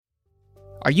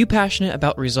Are you passionate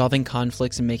about resolving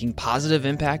conflicts and making positive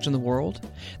impact in the world?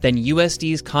 Then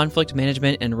USD's Conflict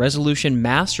Management and Resolution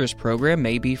Master's Program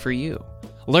may be for you.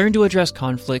 Learn to address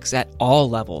conflicts at all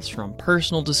levels, from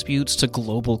personal disputes to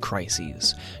global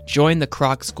crises. Join the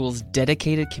Kroc School's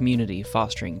dedicated community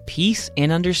fostering peace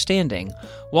and understanding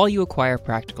while you acquire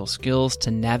practical skills to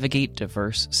navigate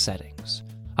diverse settings.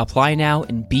 Apply now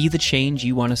and be the change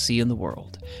you want to see in the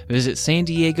world. Visit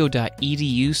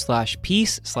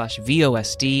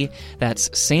sandiego.edu/peace/VOSD. That's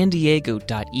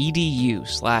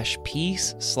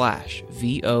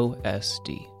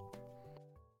sandiego.edu/peace/VOSD.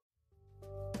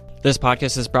 This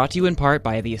podcast is brought to you in part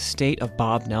by the estate of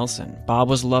Bob Nelson. Bob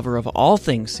was a lover of all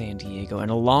things San Diego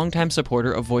and a longtime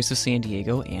supporter of Voice of San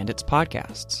Diego and its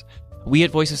podcasts. We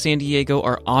at Voice of San Diego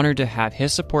are honored to have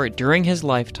his support during his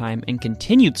lifetime and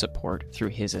continued support through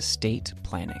his estate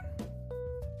planning.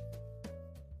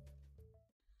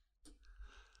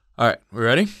 All right, we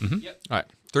ready? Mm-hmm. Yep. All right,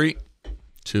 3,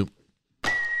 2.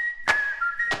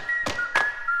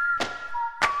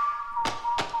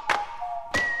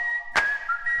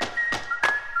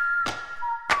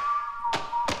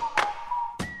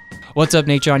 What's up,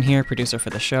 Nate John here, producer for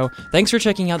the show. Thanks for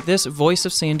checking out this Voice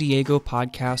of San Diego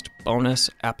podcast bonus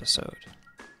episode.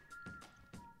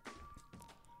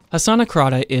 Hassan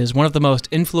Akrada is one of the most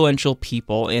influential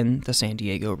people in the San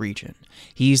Diego region.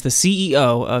 He's the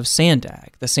CEO of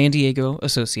SANDAG, the San Diego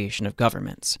Association of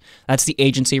Governments. That's the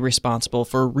agency responsible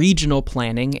for regional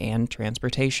planning and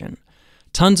transportation.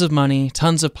 Tons of money,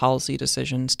 tons of policy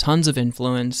decisions, tons of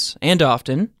influence, and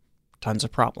often, tons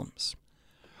of problems.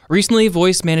 Recently,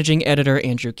 Voice managing editor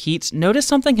Andrew Keats noticed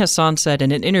something Hassan said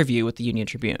in an interview with the Union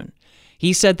Tribune.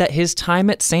 He said that his time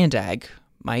at SANDAG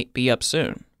might be up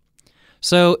soon.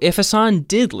 So if Hassan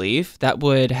did leave, that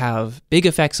would have big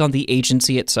effects on the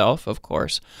agency itself, of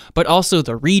course, but also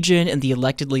the region and the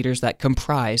elected leaders that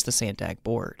comprise the SANDAG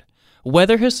board.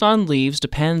 Whether Hassan leaves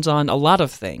depends on a lot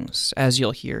of things, as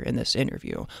you'll hear in this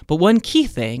interview, but one key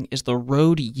thing is the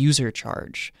road user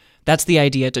charge. That's the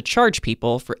idea to charge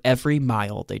people for every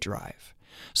mile they drive.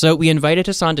 So we invited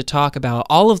Hassan to talk about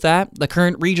all of that, the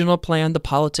current regional plan, the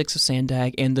politics of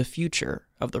SANDAG, and the future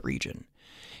of the region.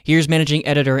 Here's managing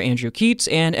editor Andrew Keats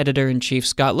and editor-in-chief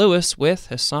Scott Lewis with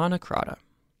Hassan Akrada.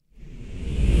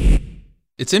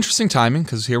 It's interesting timing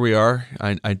because here we are.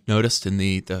 I noticed in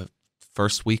the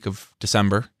first week of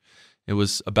December, it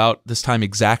was about this time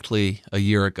exactly a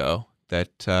year ago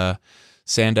that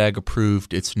SANDAG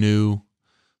approved its new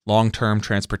long-term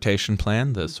transportation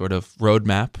plan, the sort of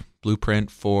roadmap, blueprint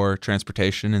for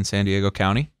transportation in San Diego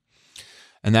County.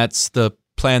 And that's the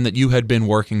plan that you had been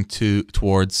working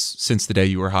towards since the day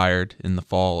you were hired in the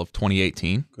fall of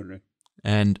 2018. Correct.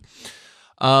 And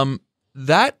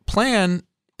that plan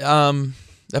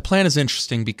is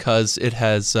interesting because it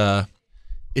has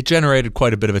it generated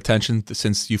quite a bit of attention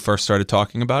since you first started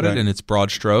talking about it in its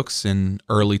broad strokes in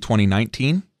early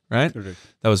 2019, right? Correct.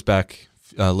 That was back.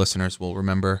 Listeners will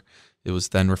remember it was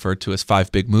then referred to as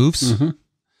 5 Big Moves. Mm-hmm.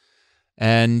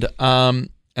 And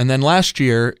then last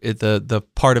year, the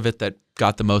part of it that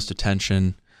got the most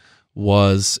attention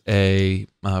was a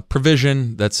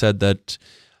provision that said that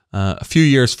a few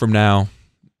years from now,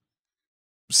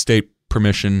 state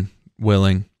permission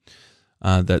willing,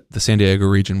 that the San Diego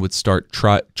region would start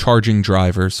charging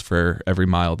drivers for every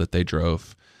mile that they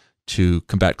drove to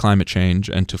combat climate change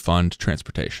and to fund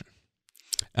transportation.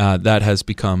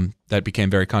 That became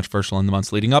very controversial in the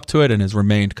months leading up to it and has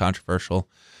remained controversial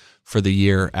for the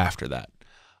year after that.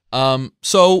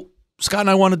 So Scott and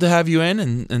I wanted to have you in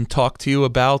and talk to you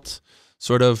about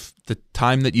sort of the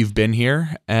time that you've been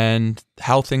here and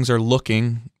how things are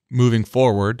looking moving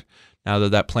forward now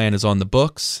that plan is on the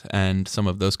books and some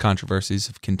of those controversies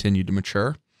have continued to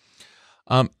mature.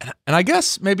 And I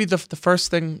guess maybe the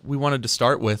first thing we wanted to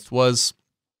start with was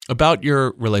about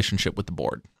your relationship with the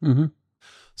board. Mm-hmm.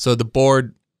 So the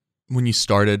board, when you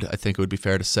started, I think it would be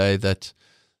fair to say that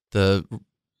the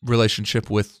relationship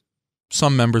with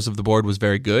some members of the board was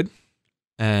very good,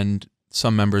 and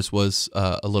some members was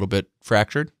a little bit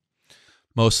fractured.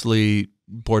 Mostly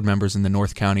board members in the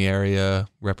North County area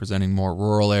representing more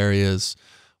rural areas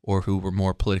or who were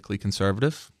more politically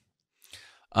conservative.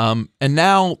 And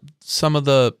now some of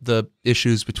the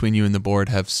issues between you and the board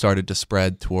have started to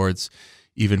spread towards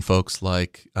even folks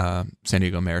like San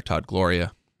Diego Mayor Todd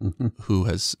Gloria, mm-hmm. who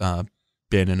has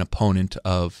been an opponent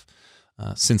of,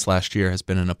 since last year, has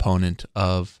been an opponent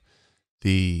of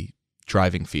the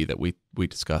driving fee that we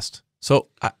discussed. So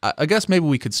I guess maybe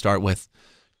we could start with,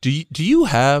 do you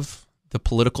have the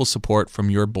political support from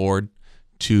your board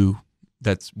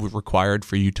that's required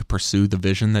for you to pursue the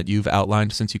vision that you've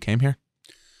outlined since you came here?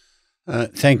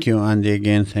 Thank you, Andy.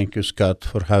 Again, thank you, Scott,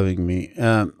 for having me.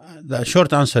 The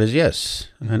short answer is yes,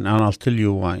 and I'll tell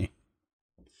you why.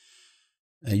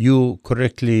 You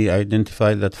correctly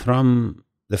identified that from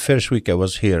the first week I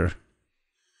was here,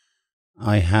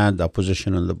 I had a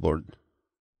position on the board.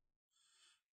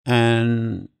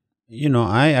 And,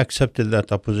 I accepted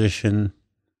that opposition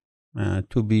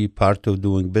to be part of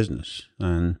doing business.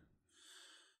 And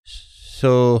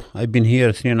so I've been here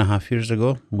 3.5 years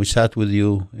ago. We sat with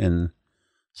you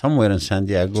somewhere in San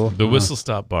Diego. The Whistle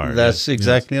Stop Bar. That's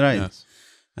exactly right. Yes.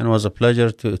 And it was a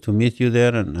pleasure to meet you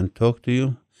there and talk to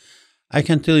you. I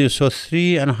can tell you, so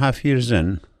 3.5 years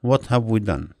in, what have we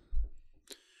done?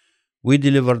 We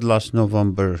delivered last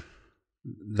November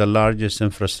the largest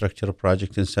infrastructure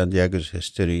project in San Diego's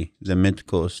history, the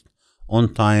Mid-Coast,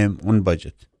 on time, on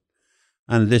budget.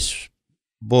 And this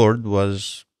board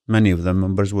many of the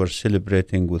members were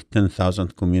celebrating with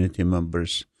 10,000 community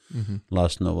members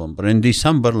last November. In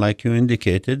December, like you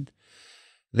indicated,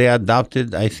 they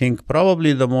adopted, I think,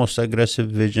 probably the most aggressive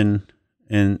vision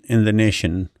in the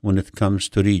nation when it comes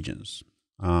to regions.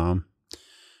 And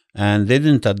they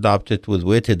didn't adopt it with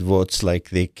weighted votes like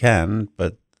they can,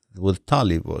 but with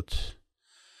tally votes.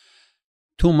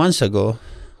 2 months ago,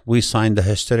 we signed a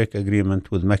historic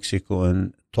agreement with Mexico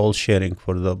on toll sharing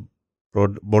for the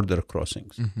border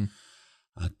crossings.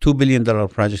 A $2 billion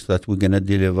project that we're going to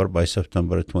deliver by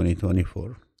September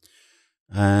 2024.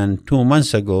 And 2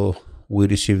 months ago, we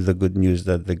received the good news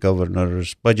that the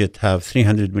governor's budget have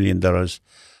 $300 million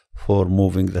for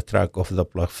moving the track of the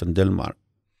Bluff and Del Mar.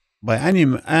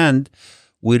 And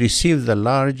we received the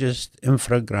largest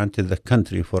infra grant in the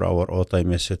country for our Otay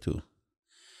Mesa 2.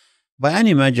 By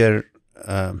any measure,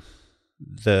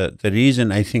 the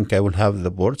reason I think I will have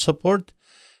the board support,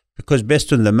 because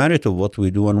based on the merit of what we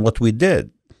do and what we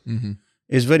did,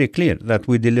 is very clear that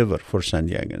we deliver for San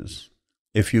Diegans.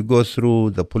 If you go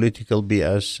through the political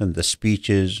BS and the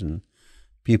speeches and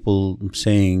people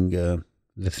saying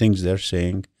the things they're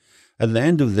saying, at the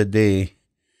end of the day,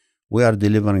 we are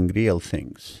delivering real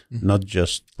things, not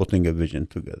just putting a vision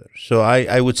together. So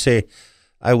I would say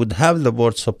I would have the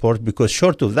board support, because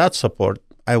short of that support,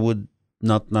 I would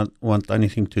not want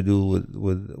anything to do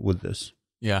with this.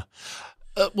 Yeah.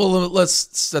 Well, let's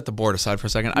set the board aside for a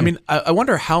second. I mean, I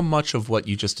wonder how much of what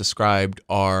you just described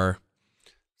are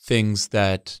things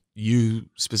that you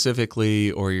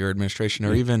specifically or your administration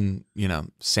or even,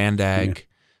 Sandag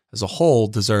as a whole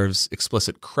deserves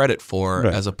explicit credit for,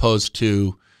 as opposed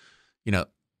to,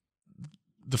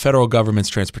 the federal government's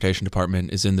transportation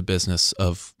department is in the business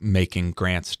of making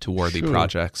grants to worthy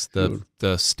projects.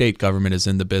 The state government is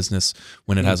in the business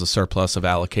when it has a surplus of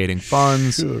allocating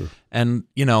funds. And,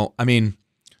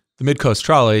 the Mid-Coast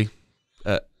Trolley,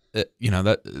 that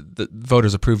the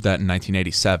voters approved that in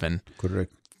 1987.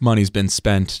 Correct. Money's been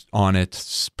spent on it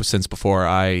since before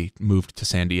I moved to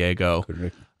San Diego.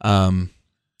 Correct.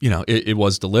 It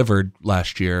was delivered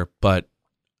last year, but,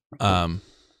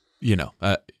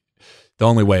 the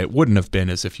only way it wouldn't have been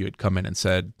is if you had come in and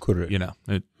said, correct,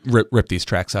 rip these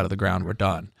tracks out of the ground, we're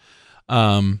done.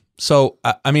 So,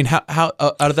 how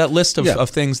out of that list of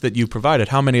things that you provided,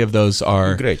 how many of those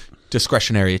are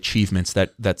discretionary achievements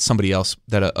that somebody else,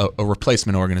 that a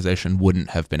replacement organization wouldn't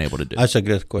have been able to do? That's a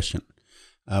great question.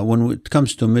 When it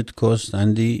comes to Mid-Coast,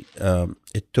 Andy,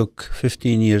 it took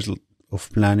 15 years of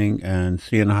planning and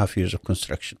 3.5 years of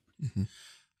construction.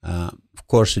 Of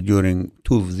course, during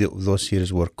 2 of those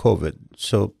years were COVID,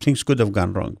 so things could have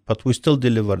gone wrong, but we still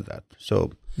delivered that.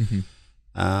 So,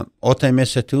 Otay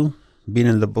Mesa 2, been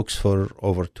in the books for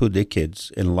over 2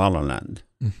 decades in La La Land,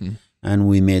 and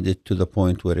we made it to the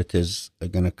point where it is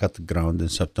going to cut ground in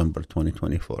September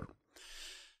 2024.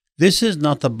 This is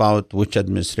not about which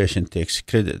administration takes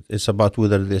credit. It's about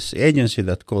whether this agency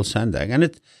that calls Sandag, and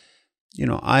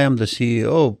I am the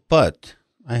CEO, but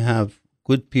I have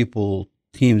good people,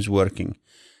 teams working.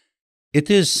 It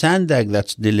is Sandag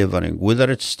that's delivering, whether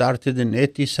it started in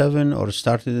 87 or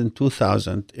started in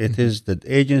 2000. It is that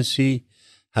agency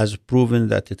has proven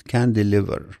that it can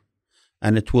deliver,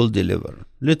 and it will deliver.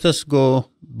 Let us go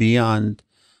beyond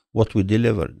what we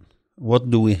delivered. What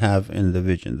do we have in the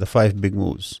vision, the 5 big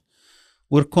moves?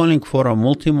 We're calling for a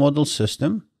multimodal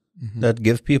system that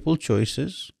give people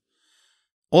choices,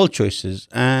 all choices,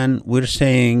 and we're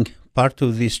saying part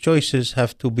of these choices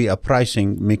have to be a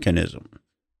pricing mechanism.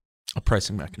 A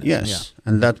pricing mechanism, yes.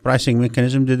 And that pricing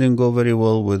mechanism didn't go very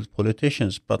well with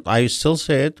politicians, but I still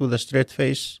say it with a straight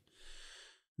face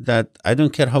that I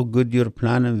don't care how good your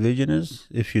plan and vision is.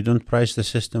 If you don't price the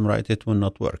system right, it will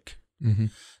not work.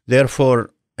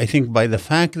 Therefore, I think by the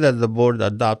fact that the board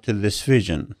adopted this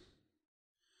vision,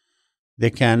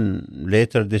 they can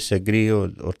later disagree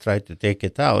or try to take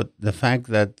it out. The fact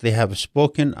that they have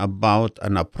spoken about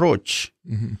an approach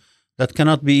that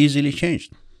cannot be easily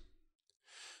changed.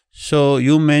 So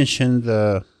you mentioned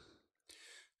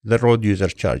the road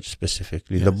user charge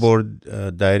specifically. Yes. The board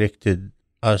directed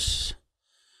us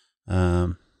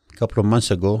a couple of months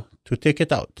ago to take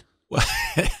it out.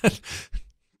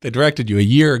 They directed you a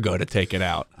year ago to take it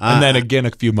out, and then again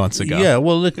a few months ago. Yeah,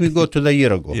 well, let me go to the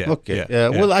year ago. Yeah, Okay. yeah.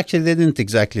 Well, actually, they didn't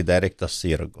exactly direct us a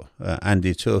year ago,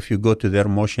 Andy. So if you go to their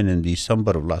motion in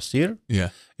December of last year, Yeah.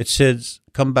 it says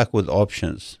come back with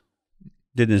options.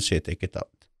 Didn't say take it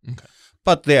out. Okay.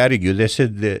 But they argue. They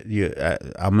said that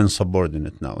I'm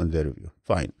insubordinate now in their view.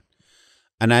 Fine.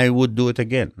 And I would do it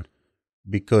again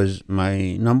because my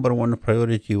number one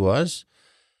priority was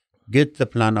get the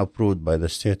plan approved by the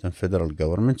state and federal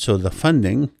government so the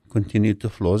funding continued to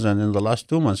flow. And in the last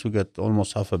 2 months, we got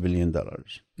almost $500 million.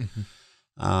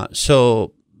 So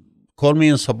call me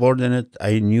insubordinate.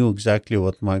 I knew exactly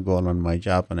what my goal and my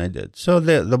job, and I did. So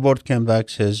the board came back,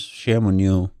 says, shame on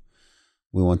you.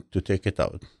 We want to take it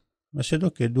out. I said,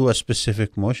 okay, do a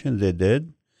specific motion. They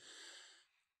did.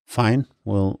 Fine.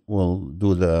 We'll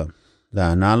do the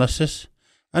analysis,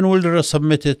 and we'll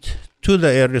resubmit it to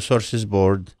the Air Resources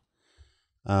Board.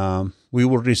 We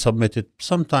will resubmit it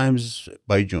sometimes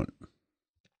by June.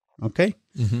 Okay?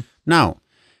 Now,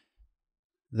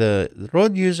 the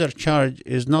road user charge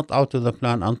is not out of the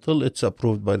plan until it's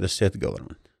approved by the state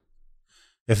government.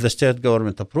 If the state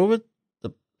government approve it,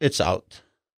 it's out.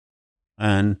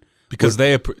 And because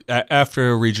they after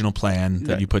a regional plan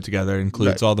that you put together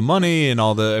includes all the money and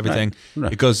all the everything,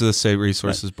 Right. it goes to the State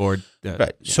Resources Board.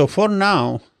 Right. So for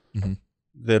now,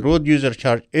 the road user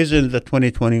charge is in the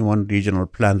 2021 regional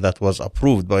plan that was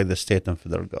approved by the state and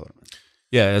federal government.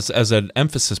 Yeah, as an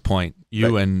emphasis point,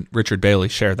 you and Richard Bailey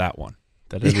share that one,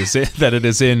 that it is that it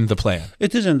is in the plan.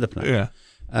 It is in the plan.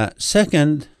 Yeah.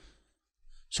 Second,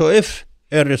 so if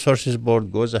Air Resources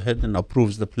Board goes ahead and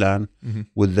approves the plan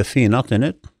with the fee not in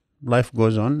it, life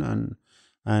goes on,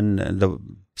 and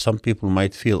some people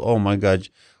might feel, oh my God,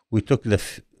 we took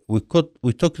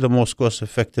the most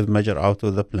cost-effective measure out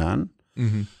of the plan.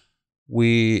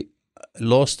 We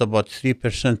lost about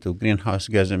 3% of greenhouse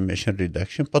gas emission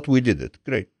reduction, but we did it.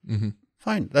 Great.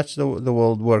 Fine. That's the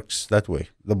world works that way.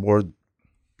 The board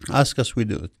asks us, we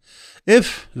do it.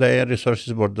 If the Air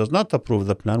Resources Board does not approve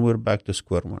the plan, we're back to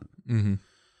square one.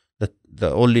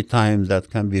 The only time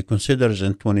that can be considered is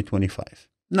in 2025.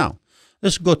 Now,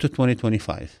 let's go to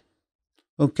 2025.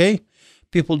 Okay?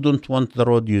 People don't want the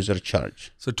road user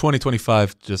charge. So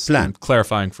 2025, just Plan.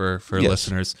 Clarifying for Yes.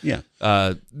 listeners. Yeah.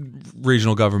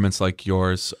 Regional governments like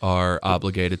yours are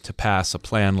obligated to pass a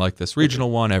plan like this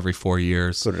regional one every 4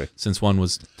 years. Correct. Since one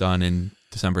was done in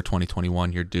December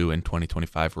 2021, you're due in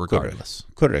 2025 regardless.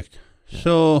 Correct.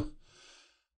 So,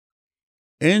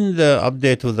 in the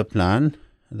update of the plan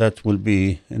that will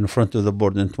be in front of the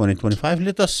board in 2025,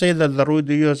 let us say that the road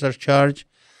user charge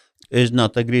is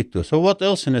not agreed to. So what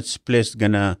else in its place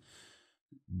gonna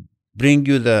bring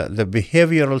you the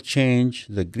behavioral change,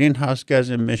 the greenhouse gas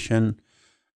emission,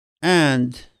 and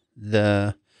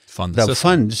the funds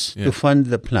to fund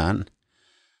the plan?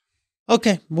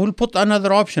 Okay, we'll put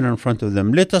another option in front of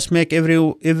them. Let us make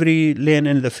every lane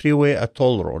in the freeway a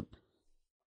toll road.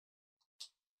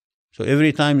 So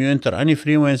every time you enter any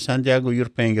freeway in San Diego, you're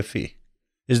paying a fee.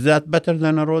 Is that better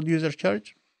than a road user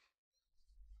charge?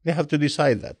 They have to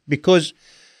decide that. Because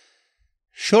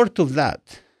short of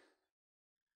that,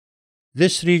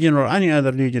 this region or any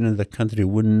other region in the country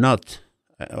would not,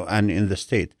 and in the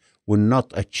state, would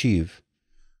not achieve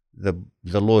the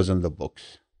laws in the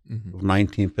books of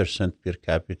 19% per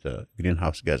capita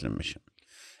greenhouse gas emission.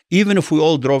 Even if we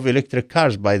all drove electric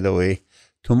cars, by the way,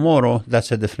 tomorrow,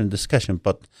 that's a different discussion,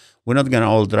 but we're not going to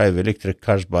all drive electric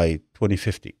cars by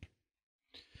 2050.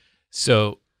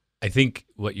 So I think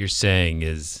what you're saying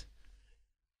is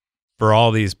for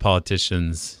all these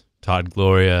politicians, Todd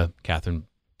Gloria, Catherine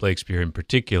Blakespeare in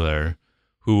particular,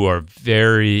 who are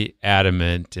very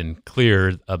adamant and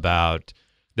clear about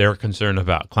their concern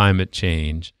about climate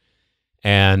change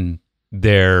and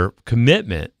their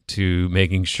commitment to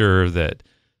making sure that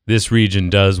this region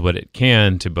does what it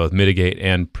can to both mitigate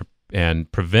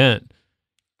and prevent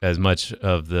as much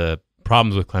of the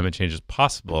problems with climate change as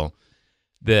possible,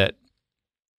 that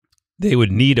they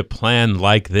would need a plan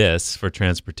like this for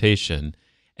transportation,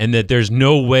 and that there's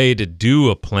no way to do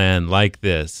a plan like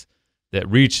this that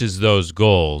reaches those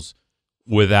goals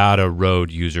without a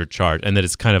road user charge, and that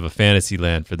it's kind of a fantasy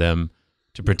land for them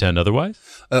to pretend otherwise?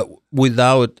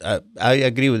 I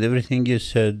agree with everything you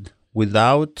said.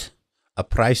 Without a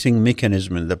pricing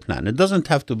mechanism in the plan. It doesn't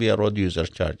have to be a road user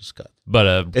charge, Scott. But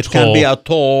it can be a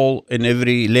toll in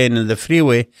every lane in the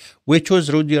freeway, which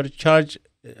was road user charge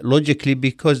logically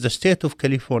because the state of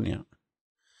California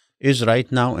is right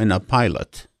now in a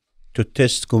pilot to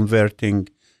test converting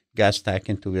gas tax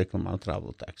into vehicle mile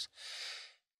travel tax.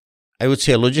 I would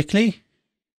say logically,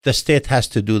 the state has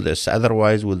to do this.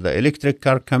 Otherwise, with the electric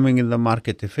car coming in the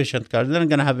market, efficient cars, they're not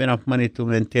going to have enough money to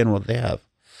maintain what they have.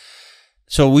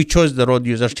 So we chose the road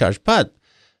user charge. But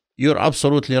you're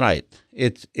absolutely right.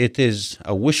 It is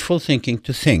a wishful thinking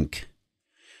to think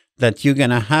that you're going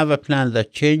to have a plan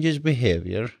that changes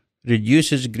behavior,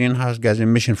 reduces greenhouse gas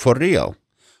emission for real,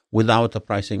 without a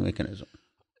pricing mechanism.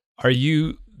 Are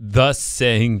you thus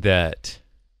saying that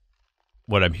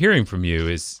what I'm hearing from you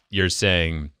is you're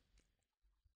saying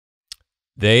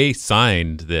they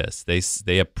signed this,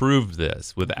 they approved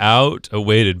this without a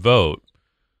weighted vote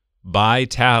by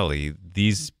tally,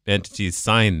 these entities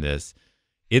signed this,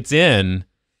 it's in,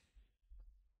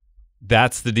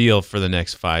 that's the deal for the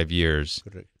next 5 years.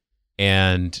 Correct.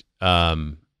 And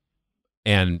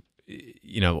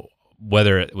you know,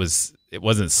 whether it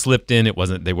wasn't slipped in,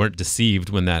 they weren't deceived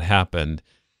when that happened.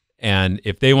 And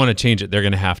if they want to change it, they're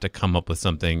going to have to come up with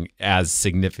something as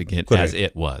significant Correct. as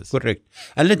it was. Correct.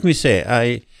 And let me say,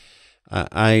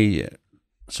 I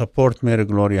support Mayor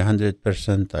Gloria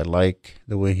 100%. I like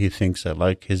the way he thinks. I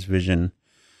like his vision.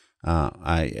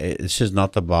 This is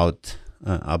not about,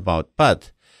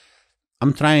 but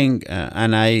I'm trying,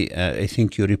 and I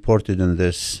think you reported on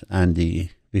this,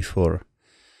 Andy, before.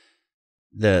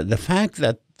 The fact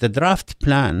that the draft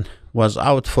plan was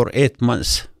out for 8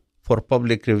 months for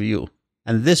public review,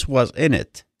 and this was in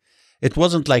it. It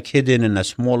wasn't like hidden in a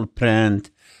small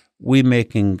print. We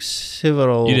making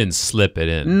several. You didn't slip it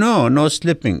in. No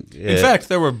slipping. In fact,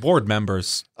 there were board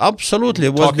members. Absolutely,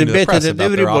 it was talking to the debated press at about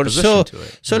every their board. opposition to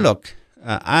it. So look,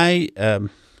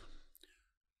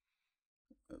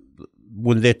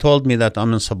 when they told me that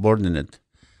I'm insubordinate,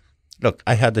 look,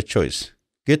 I had a choice: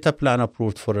 get a plan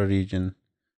approved for a region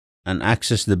and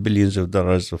access the billions of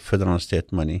dollars of federal and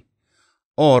state money,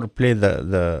 or play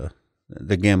the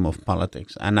game of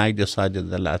politics. And I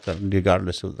decided the latter,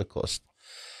 regardless of the cost.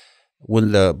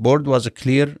 When the board was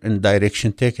clear in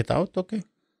direction, take it out, okay.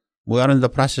 We are in the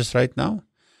process right now.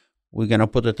 We're going to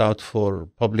put it out for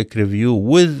public review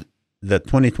with the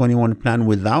 2021 plan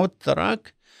without the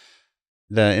ROC.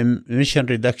 The emission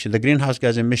reduction, the greenhouse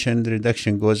gas emission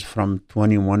reduction goes from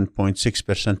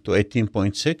 21.6% to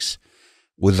 18.6%.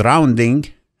 With rounding,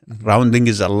 rounding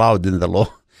is allowed in the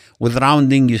law. With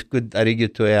rounding, you could argue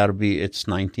to ARB, it's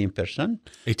 19%.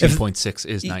 18.6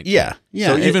 is 19. Yeah.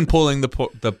 So even pulling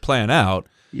the plan out,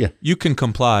 you can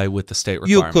comply with the state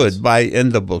requirements. You could by in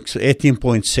the books,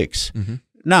 18.6.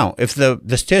 Now, if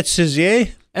the state says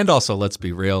yay. And also, let's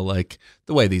be real, like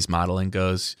the way these modeling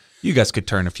goes, you guys could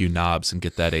turn a few knobs and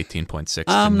get that 18.6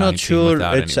 I'm to 19 not sure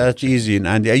it's that easy.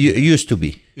 And it used to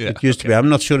be. Yeah, it used to be. I'm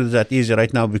not sure it's that easy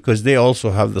right now because they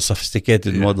also have the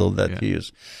sophisticated model that you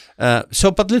use.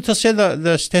 But let us say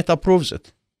the state approves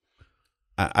it.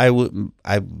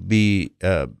 I'd be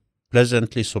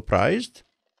pleasantly surprised.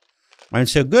 I'd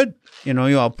say, good,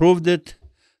 you approved it.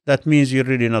 That means you're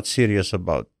really not serious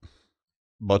about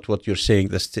what you're saying.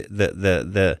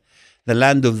 The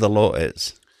land of the law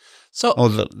is. So, or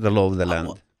the law of the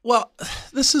land. Well,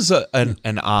 this is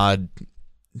an odd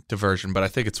diversion, but I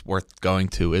think it's worth going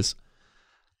to.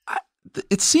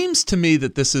 It seems to me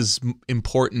that this is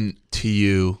important to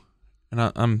you,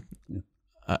 and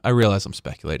I realize I'm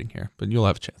speculating here, but you'll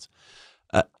have a chance.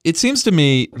 It seems to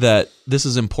me that this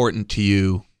is important to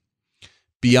you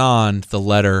beyond the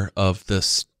letter of the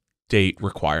state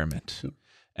requirement,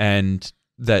 and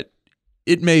that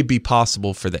it may be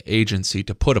possible for the agency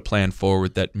to put a plan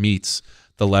forward that meets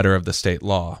the letter of the state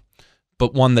law,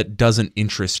 but one that doesn't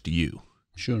interest you.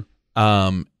 Sure.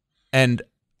 And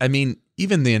I mean,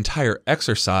 even the entire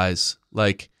exercise,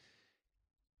 like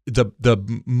the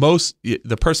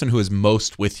person who is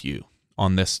most with you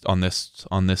on this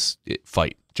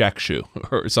fight, Jack Shu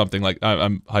or something like,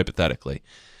 I'm hypothetically,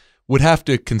 would have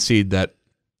to concede that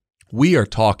we are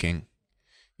talking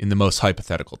in the most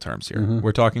hypothetical terms here. Mm-hmm.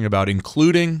 We're talking about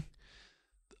including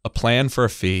a plan for a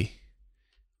fee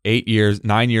 9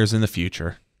 years in the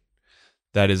future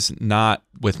that is not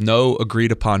with no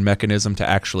agreed upon mechanism to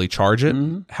actually charge it,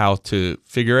 how to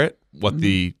figure it, what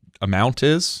the amount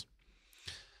is,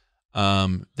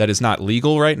 that is not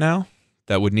legal right now,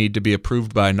 that would need to be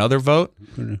approved by another vote,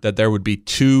 that there would be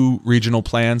 2 regional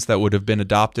plans that would have been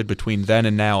adopted between then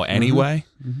and now anyway.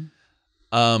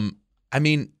 I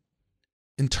mean,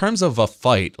 in terms of a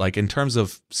fight, like in terms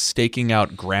of staking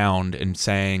out ground and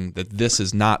saying that this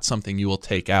is not something you will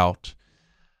take out,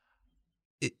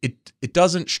 it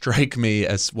doesn't strike me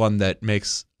as one that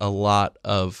makes a lot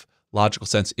of logical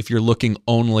sense if you're looking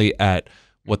only at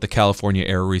what the California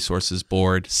Air Resources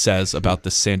Board says about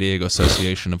the San Diego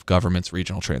Association of Governments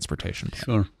Regional Transportation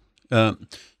Plan. Sure.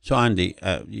 So Andy,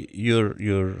 you're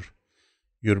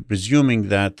presuming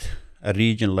that a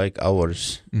region like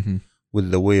ours,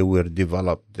 with the way we're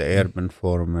developed, the urban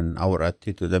form and our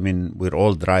attitude, I mean, we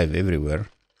all drive everywhere,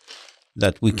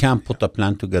 that we can't put a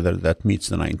plan together that meets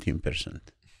the 19%.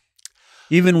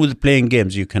 Even with playing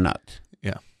games, you cannot.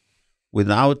 Yeah.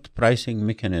 Without pricing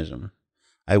mechanism,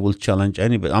 I will challenge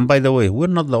anybody. And by the way, we're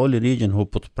not the only region who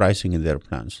put pricing in their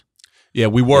plans. Yeah,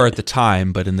 we were at the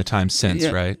time, but in the time since,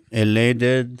 right? LA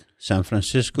did, San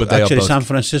Francisco. But actually, San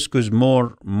Francisco is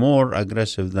more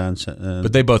aggressive than.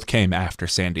 But they both came after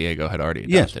San Diego had already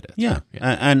adopted it. Yeah,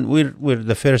 and we're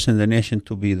the first in the nation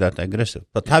to be that aggressive.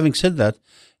 But having said that,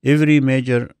 every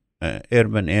major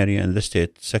urban area in the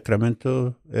state,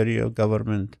 Sacramento area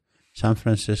government, San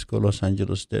Francisco, Los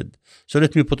Angeles did. So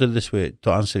let me put it this way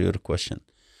to answer your question.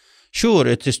 Sure,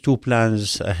 it is 2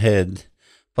 plans ahead,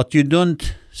 but you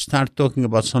don't start talking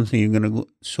about something you're going to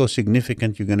so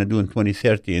significant you're going to do in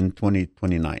 2030 and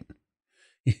 2029.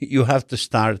 You have to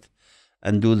start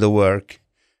and do the work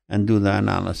and do the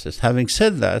analysis. Having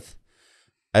said that,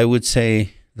 I would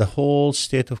say the whole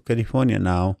state of California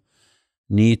now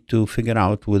need to figure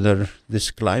out whether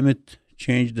this climate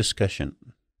change discussion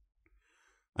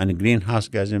and greenhouse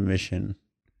gas emission,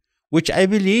 which I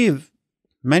believe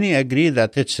many agree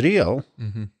that it's real,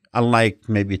 unlike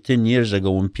maybe 10 years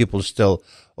ago when people still,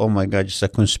 oh my God, it's a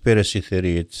conspiracy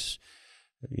theory. It's,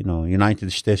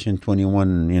 United States in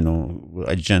 21,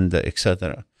 agenda,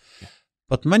 etc. Yeah.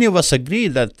 But many of us agree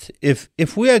that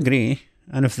if we agree,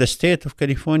 and if the state of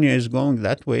California is going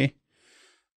that way,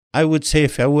 I would say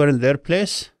if I were in their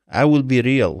place, I will be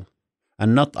real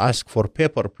and not ask for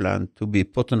paper plan to be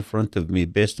put in front of me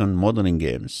based on modeling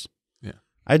games.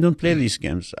 I don't play these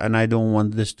games, and I don't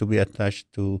want this to be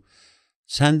attached to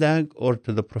Sandag or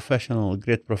to the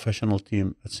great professional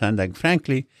team at Sandag.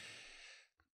 Frankly,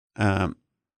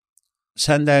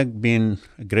 Sandag been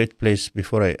a great place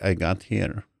before I got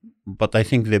here, but I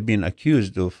think they've been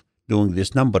accused of doing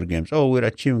these number games. Oh, we're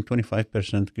achieving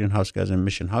 25% greenhouse gas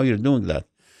emission. How you're doing that?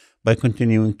 By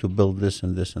continuing to build this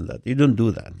and this and that. You don't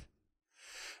do that.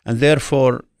 And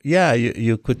therefore,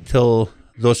 you could tell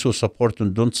those who support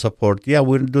and don't support, we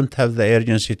don't have the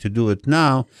urgency to do it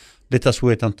now. Let us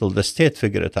wait until the state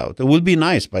figure it out. It will be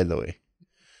nice, by the way,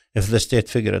 if the state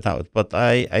figure it out. But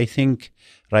I think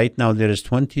right now there is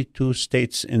 22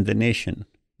 states in the nation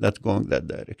that go in that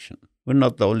direction. We're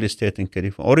not the only state in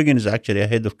California. Oregon is actually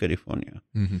ahead of California.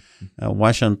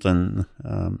 Washington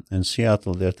and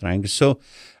Seattle, they're trying. So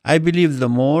I believe the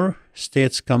more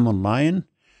states come online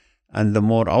and the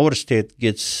more our state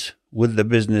gets with the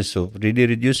business of really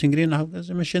reducing greenhouse gas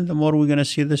emission, the more we're going to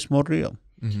see this more real.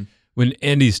 When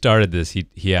Andy started this,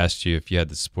 he asked you if you had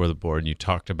the support of the board, and you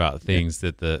talked about things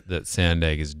that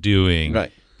Sandag is doing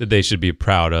that they should be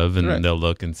proud of, and they'll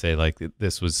look and say, like,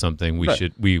 this was something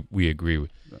we agree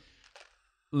with.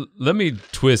 Let me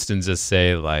twist and just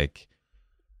say, like,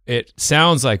 it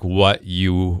sounds like what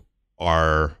you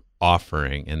are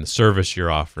offering and the service you're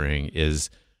offering is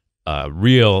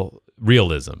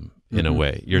realism in a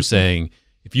way. You're saying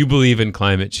if you believe in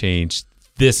climate change,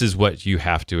 this is what you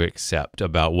have to accept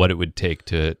about what it would take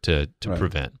to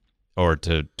prevent or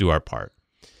to do our part.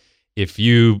 If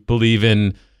you believe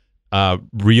in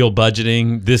real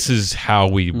budgeting, this is how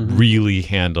we really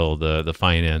handle the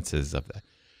finances of that.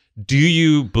 Do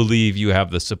you believe you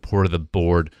have the support of the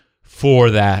board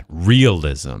for that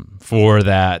realism, for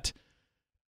that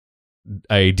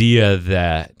idea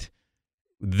that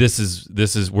this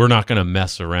is we're not going to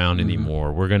mess around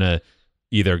anymore. We're going to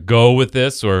either go with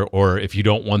this or if you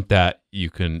don't want that, you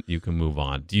can move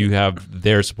on. Do you have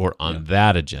their support on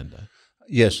that agenda?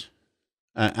 Yes.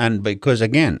 And because,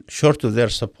 again, short of their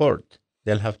support,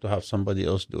 they'll have to have somebody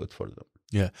else do it for them.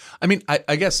 Yeah. I mean,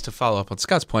 I guess to follow up on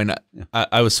Scott's point,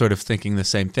 I was sort of thinking the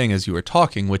same thing as you were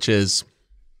talking, which is,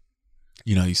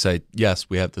 you say, yes,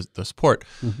 we have the support.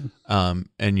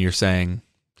 And you're saying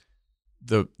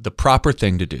the proper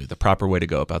thing to do, the proper way to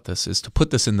go about this is to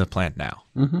put this in the plan now.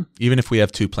 Even if we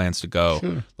have 2 plans to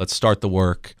go, let's start the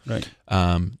work. Right.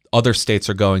 Other states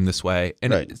are going this way.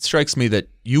 And it strikes me that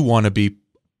you want to be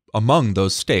among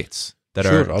those states that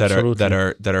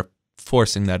are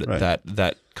forcing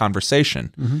that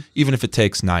conversation, even if it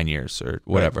takes 9 years or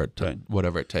whatever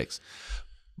it takes.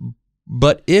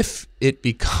 But if it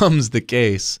becomes the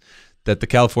case that the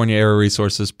California Air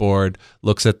Resources Board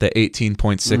looks at the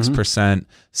 18.6%,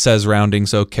 says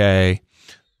rounding's okay,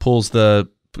 pulls the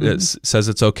says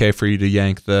it's okay for you to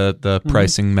yank the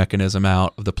pricing mechanism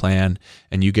out of the plan,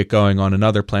 and you get going on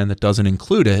another plan that doesn't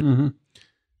include it.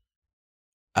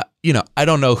 I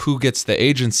don't know who gets the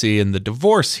agency in the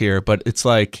divorce here, but it's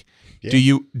like,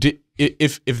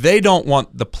 if they don't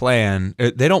want the plan,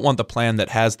 they don't want the plan that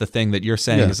has the thing that you're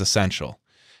saying is essential,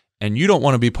 and you don't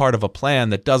want to be part of a plan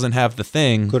that doesn't have the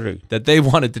thing that they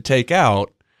wanted to take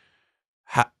out.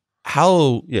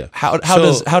 How do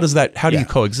you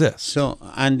coexist? So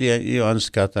Andy, you and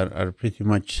Scott are pretty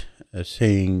much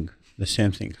saying the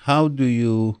same thing. How do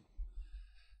you,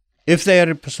 if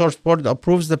the resource board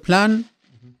approves the plan,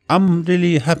 I'm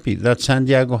really happy that San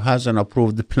Diego has an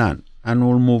approved plan, and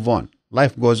we'll move on.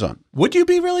 Life goes on. Would you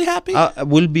be really happy? I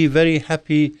will be very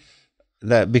happy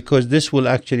that, because this will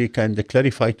actually kind of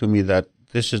clarify to me that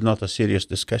this is not a serious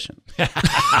discussion.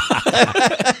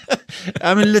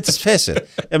 I mean, let's face it.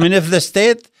 I mean, if the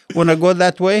state want to go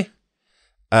that way,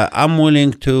 I'm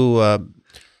willing to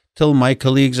tell my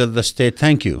colleagues at the state,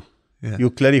 thank you. Yeah. You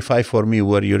clarify for me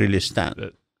where you really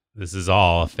stand. This is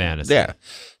all a fantasy. Yeah.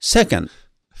 Second,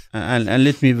 and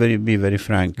let me be very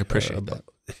frank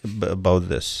about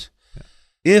this. Yeah.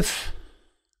 If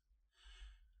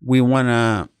we want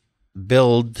to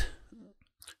build,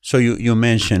 so you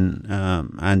mentioned,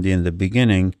 Andy, in the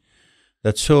beginning,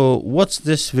 that so what's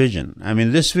this vision? I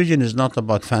mean, this vision is not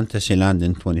about Fantasyland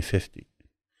in 2050.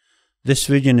 This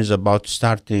vision is about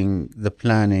starting the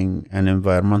planning and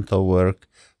environmental work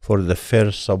for the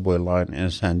first subway line in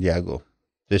San Diego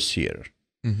this year.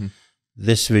 Mm-hmm.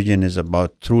 This vision is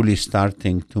about truly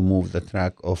starting to move the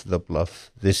track off the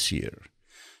bluff this year.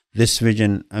 This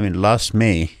vision, I mean, last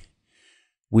May,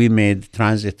 we made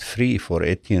transit free for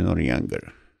 18 or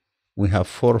younger. We have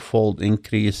fourfold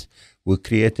increase. We're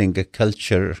creating a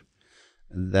culture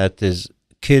that is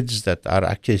kids that are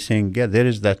actually saying, yeah, there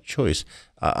is that choice.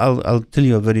 I'll tell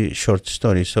you a very short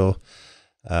story. So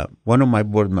one of my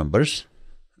board members,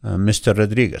 Mr.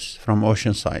 Rodriguez from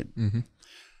Oceanside,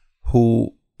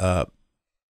 who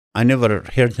I never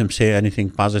heard him say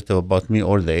anything positive about me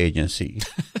or the agency,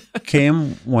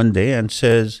 came one day and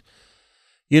says,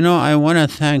 I want to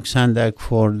thank Sandag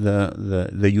for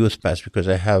the youth pass, because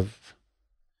I have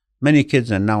many kids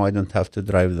and now I don't have to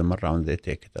drive them around. They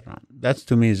take it around. That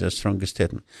to me is the strongest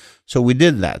statement. So we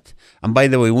did that. And by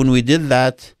the way, when we did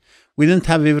that, we didn't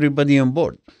have everybody on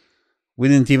board. We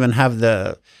didn't even have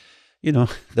the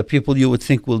people you would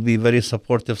think will be very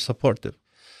supportive.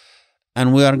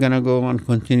 And we are going to go and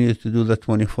continue to do the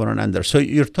 24 and under. So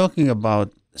you're talking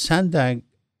about Sandag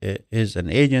is an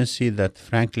agency that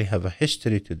frankly have a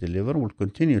history to deliver, will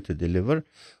continue to deliver,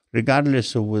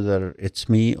 regardless of whether it's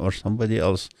me or somebody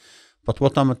else. But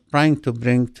what I'm trying to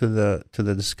bring to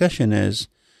the discussion is,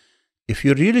 if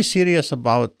you're really serious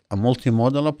about a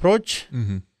multimodal approach,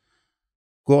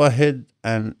 go ahead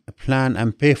and plan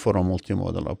and pay for a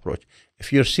multimodal approach.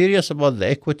 If you're serious about the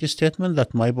equity statement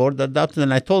that my board adopted,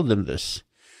 and I told them this,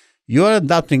 you're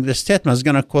adopting the statement, is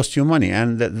going to cost you money.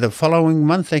 And the following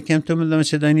month, I came to them and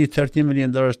said, I need $30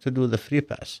 million to do the free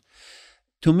pass.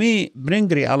 To me, bring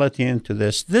reality into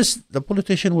this. The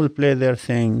politician will play their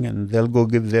thing, and they'll go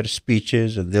give their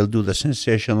speeches, and they'll do the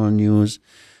sensational news,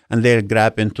 and they'll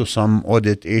grab into some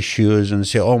audit issues and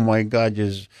say, oh my God,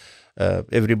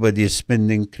 everybody is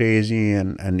spending crazy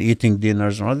and eating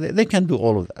dinners. And all. They can do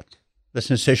all of that, the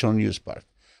sensational news part.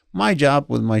 My job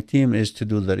with my team is to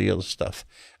do the real stuff.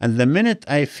 And the minute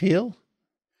I feel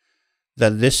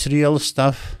that this real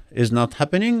stuff is not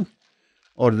happening,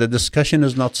 or the discussion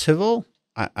is not civil,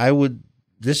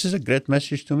 this is a great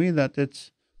message to me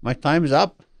that my time is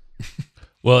up.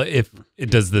 Well,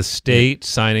 does the state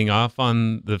signing off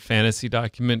on the fantasy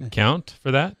document count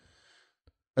for that?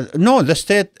 No, the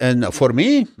state, and for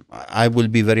me, I will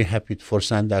be very happy for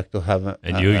Sandag to have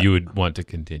you would want to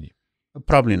continue?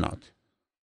 Probably not.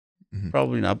 Mm-hmm.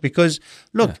 Probably not, because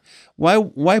look,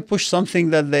 why push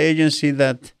something that the agency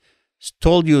that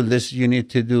told you this you need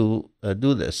to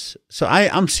do this? So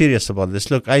I'm serious about this.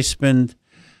 Look, I spent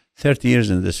 30 years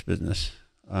in this business.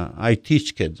 I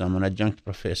teach kids. I'm an adjunct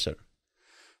professor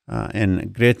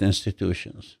in great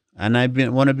institutions, and I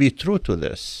want to be true to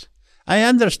this. I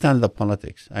understand the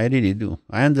politics. I really do.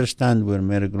 I understand where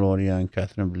Mary Gloria and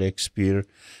Catherine Blakespeare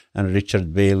and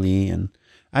Richard Bailey, and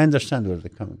I understand where they're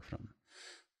coming from.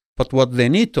 But what they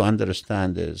need to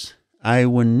understand is I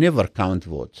will never count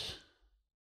votes.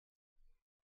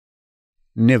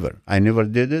 Never. I never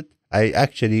did it.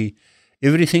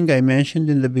 Everything I mentioned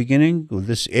in the beginning,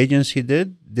 this agency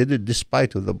did it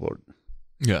despite of the board.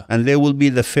 Yeah. And they will be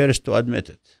the first to admit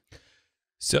it.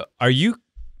 So are you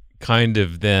kind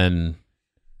of then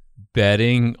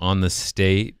betting on the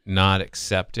state not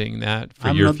accepting that for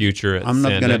your future at I'm not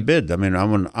going to Sandag? bid. I mean,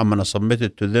 I'm going to submit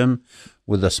it to them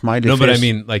with a smiley face. No, but I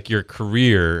mean, like your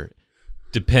career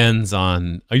depends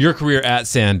on your career at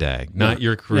Sandag, not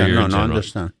your career in general. I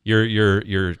understand.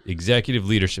 Your executive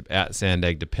leadership at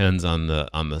Sandag depends on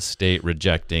the state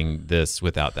rejecting this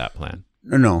without that plan.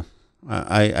 No.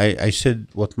 I said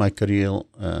what my career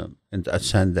at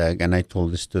Sandag, and I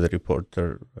told this to the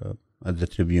reporter at the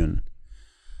Tribune.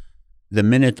 The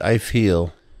minute I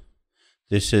feel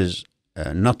this is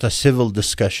not a civil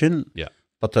discussion,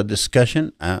 but a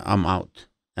discussion, I'm out.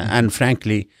 And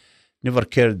frankly, never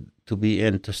cared to be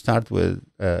in to start with.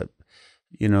 The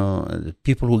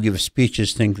people who give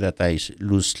speeches think that I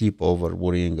lose sleep over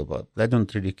worrying about. I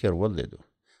don't really care what they do.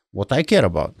 What I care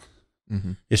about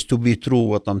is to be true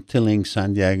what I'm telling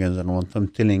San Diegans and what I'm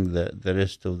telling the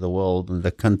rest of the world and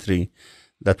the country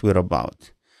that we're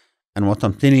about. And what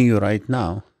I'm telling you right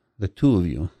now, the two of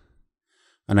you,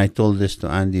 and I told this to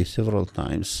Andy several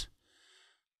times,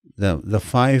 the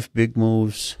 5 big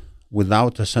moves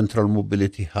without a central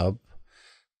mobility hub,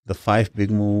 the 5 big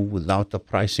moves without a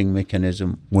pricing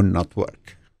mechanism will not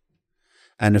work.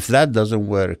 And if that doesn't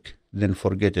work, then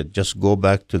forget it. Just go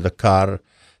back to the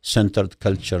car-centered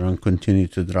culture and continue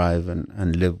to drive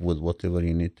and live with whatever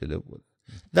you need to live with.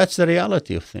 That's the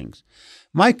reality of things.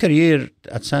 My career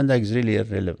at Sandag is really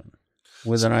irrelevant.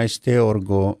 Whether I stay or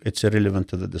go, it's irrelevant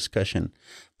to the discussion.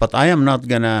 But I am not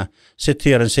going to sit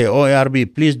here and say, oh,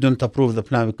 ARB, please don't approve the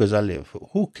plan because I live.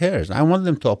 Who cares? I want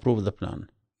them to approve the plan.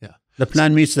 Yeah. The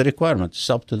plan meets the requirements. It's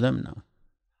up to them now.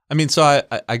 I mean, so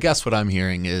I guess what I'm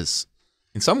hearing is,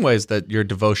 in some ways, that your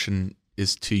devotion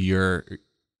is to your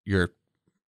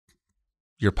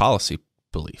policy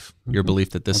belief, your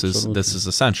belief that this is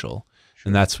essential,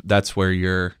 and that's where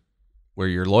your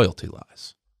loyalty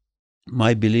lies.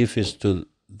 My belief is to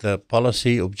the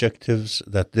policy objectives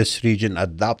that this region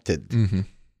adopted,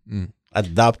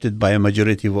 adopted by a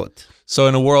majority vote. So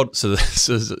in a world,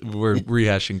 we're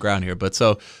rehashing ground here, but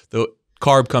so the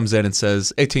CARB comes in and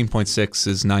says 18.6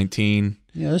 is 19.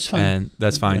 Yeah, that's fine. And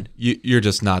that's fine. You're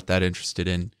just not that interested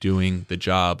in doing the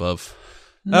job of,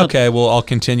 okay, well, I'll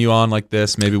continue on like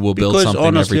this. Maybe we'll build something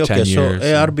honestly, every 10 years. So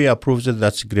ARB approves it.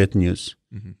 That's great news.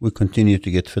 We continue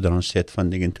to get federal and state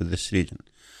funding into this region.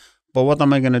 But what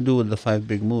am I going to do with the 5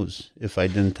 big moves if I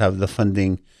didn't have the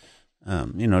funding?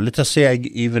 Let us say I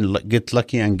even get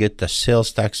lucky and get a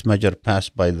sales tax measure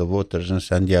passed by the voters in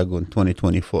San Diego in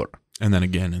 2024. And then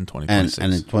again in 2026.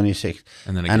 And in 26.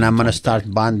 And then again I'm going to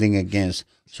start bonding against.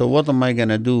 So what am I going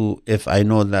to do if I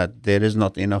know that there is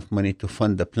not enough money to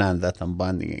fund the plan that I'm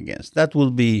bonding against? That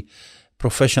will be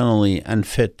professionally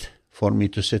unfit for me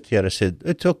to sit here and say,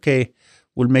 it's okay,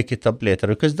 we'll make it up later.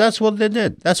 Because that's what they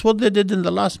did. That's what they did in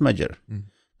the last measure.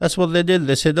 That's what they did.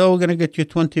 They said, oh, we're going to get you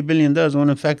 $20 billion, when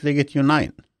in fact they get you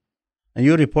 9. And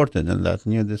you reported on that,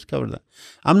 and you discovered that.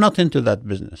 I'm not into that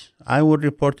business. I will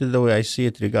report it the way I see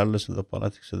it, regardless of the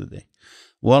politics of the day.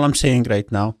 What I'm saying right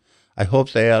now, I hope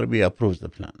the ARB approves the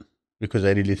plan, because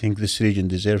I really think this region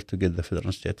deserves to get the federal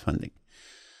and state funding.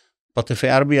 But if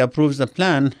ARB approves the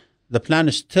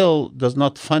plan still does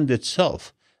not fund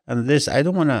itself. And this, I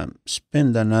don't want to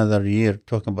spend another year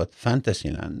talking about fantasy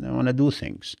land. I want to do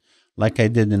things like I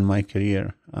did in my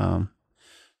career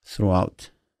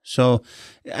throughout. So,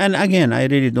 and again, I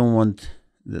really don't want,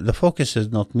 the focus is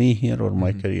not me here or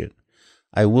my career.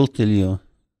 I will tell you,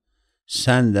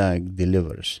 Sandag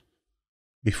delivers.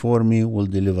 Before me will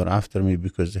deliver after me,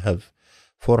 because they have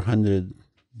 400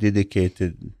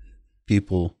 dedicated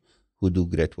people who do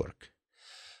great work.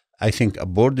 I think a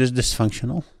board is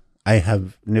dysfunctional. I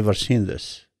have never seen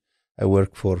this. I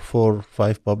work for 4 or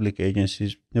 5 public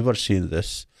agencies, never seen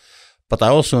this. But I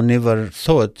also never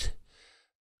thought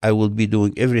I will be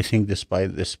doing everything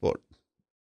despite this board.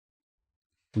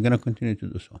 We're going to continue to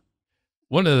do so.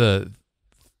 One of the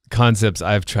concepts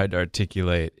I've tried to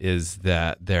articulate is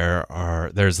that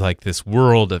there's like this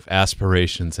world of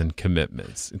aspirations and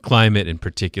commitments. Climate in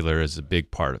particular is a big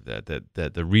part of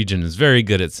that the region is very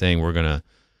good at saying we're going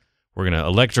to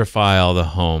electrify all the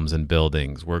homes and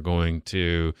buildings. We're going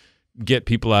to get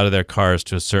people out of their cars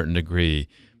to a certain degree.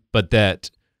 But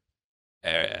that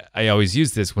I always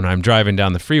use this when I'm driving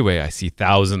down the freeway. I see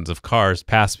thousands of cars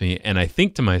pass me, and I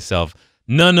think to myself,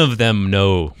 none of them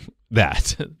know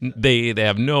that. They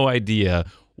have no idea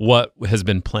what has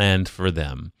been planned for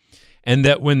them. And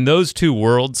that when those two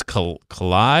worlds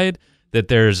collide, that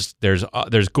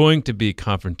there's going to be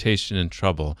confrontation and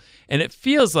trouble. And it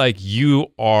feels like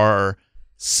you are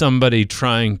somebody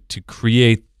trying to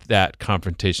create that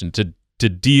confrontation, to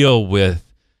deal with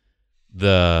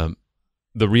the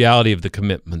reality of the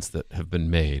commitments that have been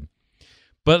made.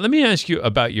 But let me ask you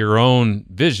about your own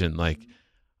vision. Like,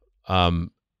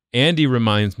 Andy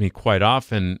reminds me quite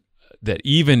often that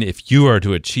even if you are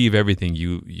to achieve everything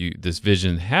you this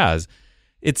vision has,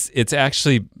 it's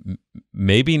actually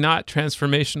maybe not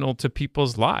transformational to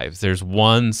people's lives. There's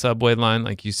one subway line,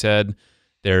 like you said.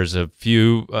 There's a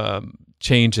few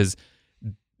changes.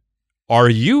 Are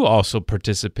you also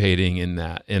participating in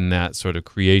that sort of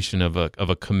creation of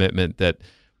a commitment that,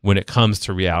 when it comes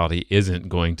to reality, isn't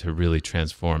going to really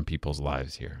transform people's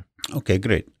lives here? Okay,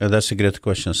 great. That's a great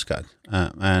question, Scott.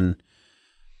 And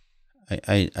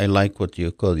I like what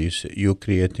you call you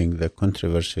creating the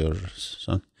controversy or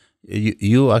something.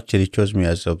 You actually chose me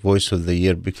as a voice of the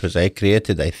year because I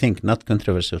created, I think, not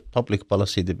controversy, public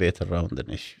policy debate around an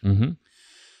issue. Mm-hmm.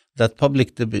 That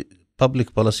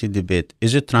public policy debate,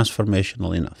 is it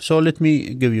transformational enough? So let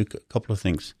me give you a couple of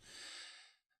things.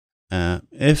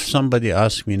 If somebody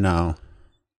asks me now,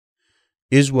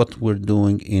 is what we're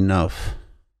doing enough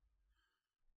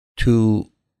to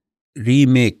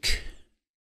remake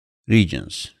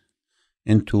regions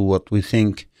into what we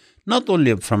think, not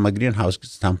only from a greenhouse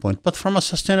standpoint, but from a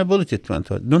sustainability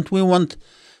standpoint? Don't we want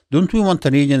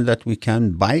a region that we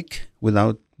can bike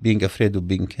without being afraid of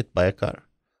being hit by a car,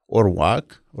 or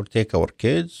walk, or take our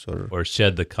kids, or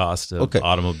shed the cost of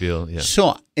automobile? Yeah.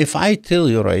 So if I tell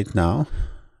you right now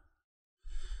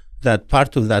that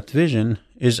part of that vision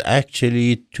is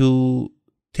actually to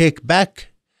take back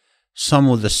some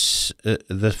of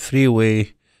the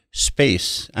freeway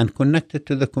space and connect it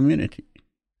to the community.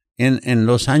 In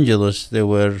Los Angeles, there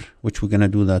were, which we're going to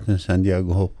do that in San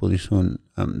Diego hopefully soon,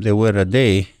 there were a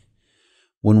day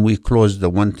when we closed the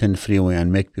 110 freeway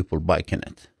and make people bike in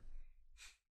it.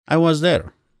 I was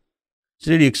there. It's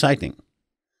really exciting.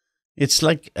 It's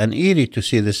like an eerie to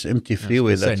see this empty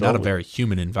freeway. That's not a very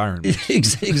human environment.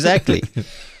 Exactly.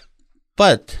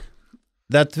 But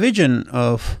that vision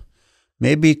of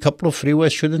maybe a couple of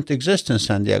freeways shouldn't exist in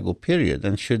San Diego, period,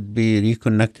 and should be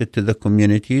reconnected to the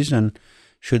communities and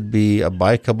should be a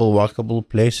bikeable, walkable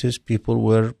places. People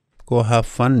will go have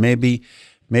fun. Maybe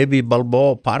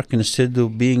Balboa Park, instead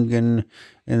of being in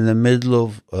the middle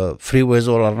of freeways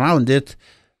all around it,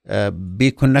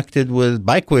 be connected with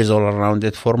bikeways all around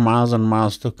it for miles and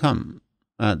miles to come.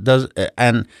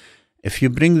 And if you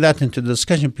bring that into the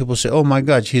discussion, people say, oh my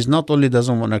God, he's not only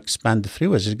doesn't want to expand the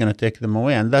freeways, he's going to take them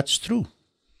away. And that's true.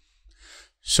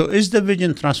 So is the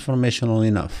vision transformational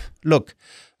enough? Look,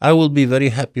 I will be very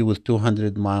happy with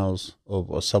 200 miles of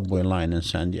a subway line in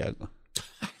San Diego.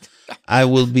 I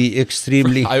will be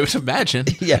extremely... I would imagine.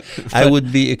 Yeah, I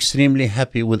would be extremely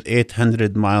happy with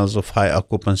 800 miles of high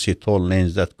occupancy toll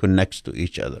lanes that connects to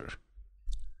each other.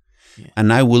 Yeah.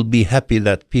 And I will be happy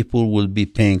that people will be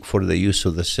paying for the use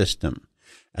of the system.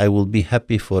 I will be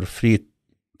happy for free,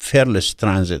 fareless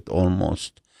transit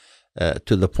almost,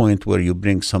 to the point where you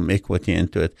bring some equity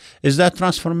into it. Is that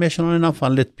transformational enough?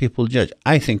 I'll let people judge.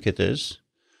 I think it is.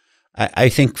 I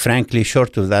think, frankly,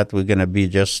 short of that, we're going to be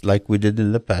just like we did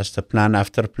in the past, a plan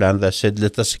after plan that said,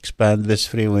 let us expand this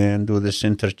freeway and do this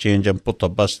interchange and put a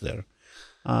bus there.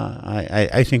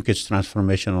 I think it's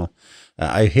transformational.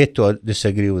 I hate to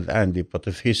disagree with Andy, but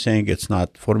if he's saying it's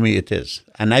not, for me it is.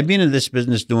 And I've been in this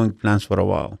business doing plans for a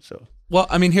while. So, well,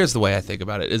 I mean, here's the way I think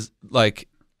about it is, like,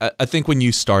 I think when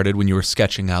you started, when you were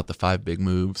sketching out the 5 big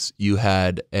moves, you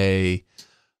had a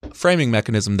framing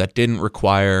mechanism that didn't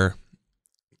require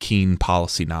keen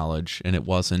policy knowledge, and it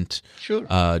wasn't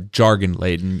jargon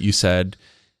laden. You said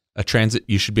a transit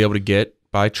you should be able to get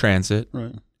by transit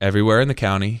everywhere in the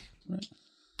county,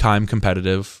 time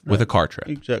competitive with a car trip.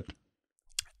 Exactly.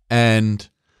 And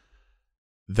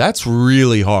that's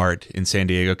really hard in San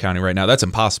Diego County right now. That's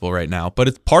impossible right now. But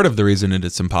it's part of the reason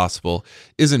it's impossible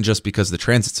isn't just because the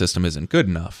transit system isn't good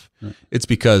enough. Right. It's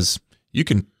because you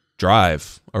can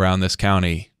drive around this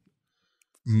county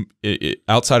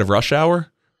outside of rush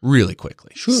hour really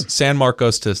quickly. Sure. San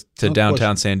Marcos to no downtown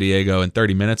question. San Diego in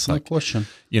 30 minutes. No question.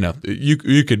 You know,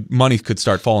 money could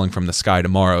start falling from the sky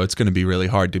tomorrow. It's going to be really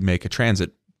hard to make a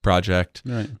transit project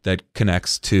that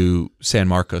connects to San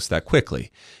Marcos that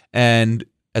quickly. And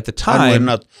at the time, and we're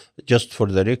not, just for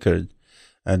the record,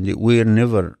 and we're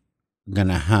never going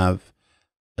to have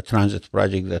a transit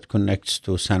project that connects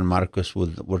to San Marcos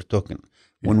when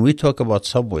we talk about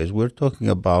subways, we're talking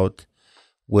about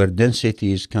where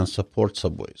densities can support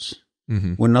subways.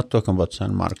 Mm-hmm. We're not talking about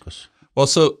San Marcos. Well,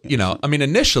 so, you know, I mean,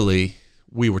 initially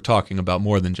we were talking about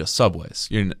more than just subways.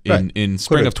 In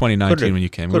spring of 2019 when you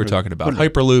came, we were talking about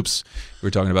hyperloops. We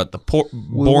were talking about the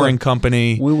Boring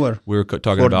Company. We were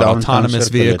talking about autonomous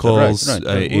vehicles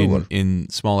in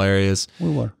small areas.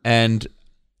 We were. And,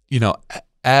 you know,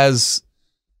 as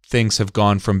things have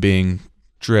gone from being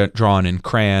drawn in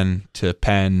crayon to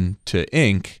pen to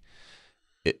ink,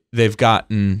 they've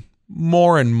gotten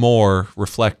more and more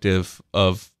reflective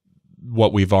of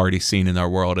what we've already seen in our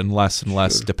world and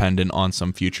less dependent on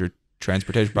some future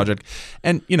transportation project.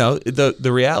 And,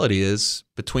 the reality is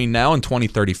between now and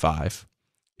 2035,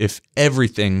 if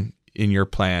everything in your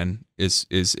plan is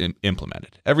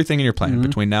implemented, everything in your plan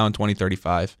between now and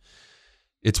 2035,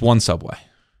 it's one subway.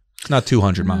 It's not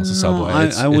 200 miles of subway.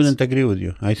 I wouldn't agree with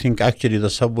you. I think actually the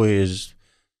subway is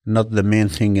not the main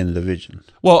thing in the vision.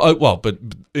 But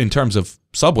in terms of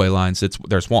subway lines,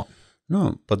 there's one.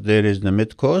 No, but there is the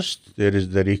mid-coast, there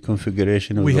is the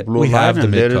reconfiguration of the blue we line, have the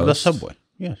and there is the mid-coast. subway.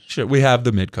 Yes. Sure, we have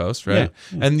the mid-coast, right?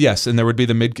 Yeah. And yes, and there would be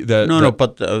the mid...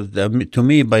 But to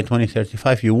me, by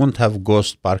 2035, you won't have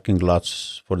ghost parking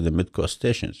lots for the mid-coast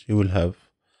stations. You will have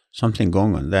something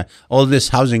going on there. All this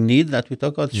housing need that we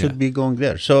talk about should be going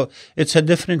there. So it's a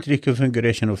different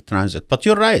reconfiguration of transit. But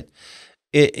you're right.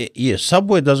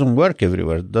 Subway doesn't work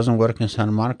everywhere. It doesn't work in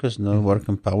San Marcos, doesn't work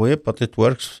in Poway, but it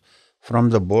works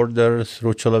from the border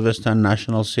through Chula Vista and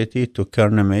National City to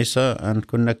Kearney Mesa and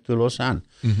connect to Lausanne.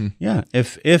 Mm-hmm. Yeah,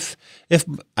 if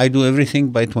I do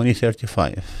everything by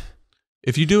 2035.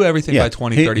 If you do everything by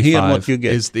 2035, here what you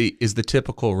get. is the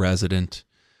typical resident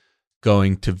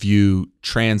going to view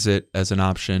transit as an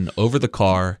option over the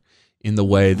car in the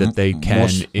way that they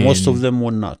can? Most of them will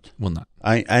not. Will not.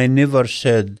 I never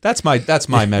said that's my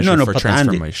measure for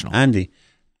transformational. Andy,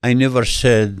 I never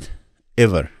said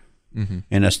ever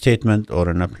in a statement or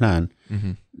in a plan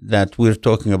that we're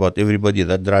talking about everybody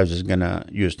that drives is going to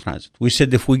use transit. We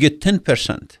said if we get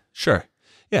 10%. Sure.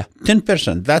 Yeah.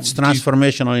 10%. That's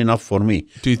transformational enough for me.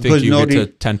 Do you think you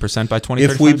get to 10% by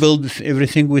 2035? If we build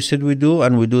everything we said we do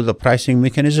and we do the pricing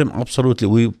mechanism, absolutely,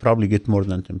 we probably get more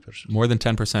than 10%. More than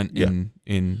 10%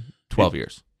 in 12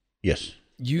 years. Yes.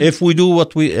 If we do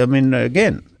what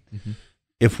again,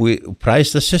 if we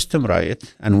price the system right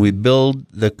and we build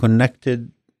the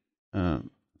connected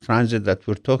transit that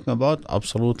we're talking about,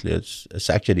 absolutely, it's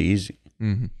actually easy.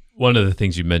 Mm-hmm. One of the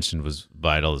things you mentioned was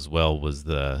vital as well was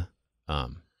the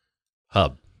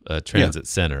hub, transit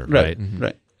center, right? Mm-hmm.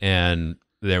 Right. And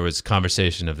there was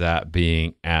conversation of that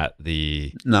being at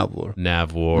the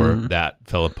Navwar, that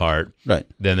fell apart. Right.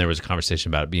 Then there was a conversation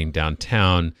about it being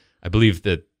downtown. I believe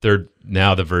that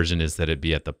the version is that it'd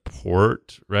be at the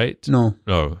port, right? No.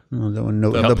 Oh. No.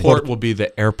 The port will be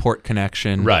the airport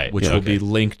connection, right? Which will be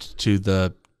linked to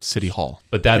the city hall.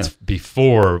 But that's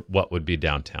before what would be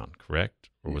downtown, correct?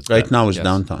 Or was now is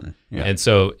downtown. Yeah. And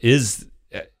so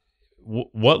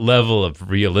what level of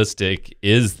realistic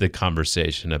is the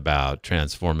conversation about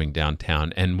transforming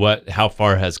downtown, and how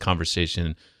far has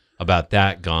conversation about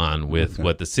that gone with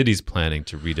what the city's planning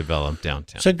to redevelop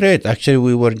downtown? So great. Actually,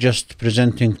 we were just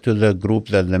presenting to the group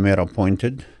that the mayor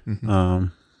appointed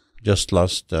just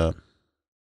last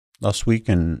week,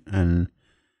 and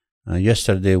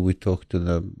yesterday we talked to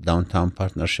the downtown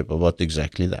partnership about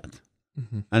exactly that.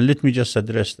 And let me just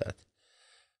address that.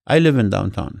 I live in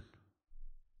downtown.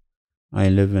 I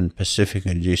live in Pacific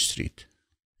and J Street.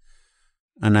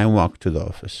 And I walk to the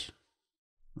office.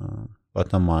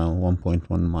 About a mile, 1.1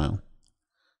 mile.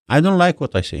 I don't like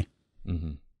what I see.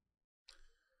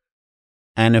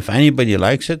 And if anybody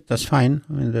likes it, that's fine.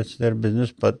 I mean, that's their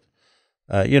business. But,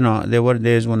 there were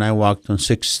days when I walked on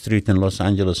 6th Street in Los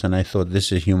Angeles and I thought,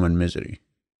 this is human misery.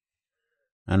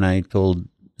 And I told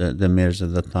the mayors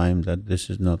at the time that this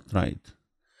is not right.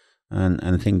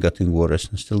 And things getting worse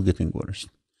and still getting worse.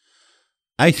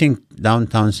 I think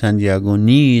downtown San Diego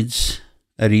needs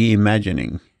a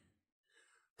reimagining.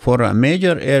 For a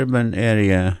major urban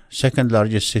area, second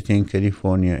largest city in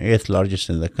California, 8th largest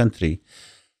in the country,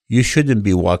 you shouldn't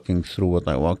be walking through what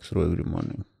I walk through every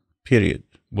morning, period.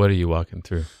 What are you walking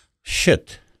through?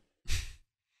 Shit,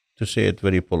 to say it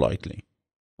very politely,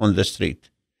 on the street.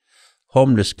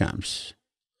 Homeless camps.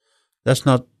 That's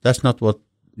not what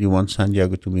you want San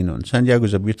Diego to be known. San Diego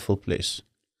is a beautiful place,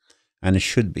 and it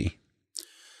should be.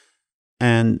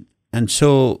 And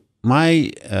so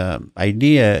my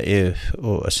idea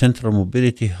of a central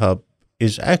mobility hub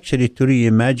is actually to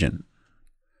reimagine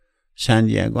San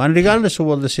Diego. And regardless of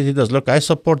what the city does, look, I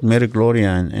support Mayor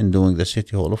Gloria in doing the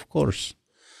city hall, of course.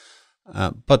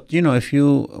 But, if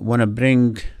you want to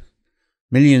bring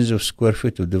millions of square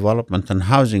feet of development and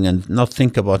housing and not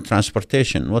think about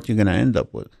transportation, what are you going to end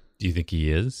up with? Do you think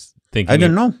he is? I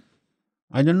don't know.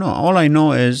 All I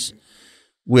know is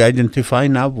we identify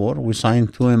Navwar. We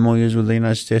signed 2 MOUs with the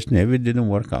United States Navy. It didn't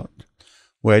work out.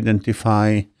 We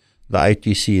identify the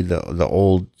ITC, the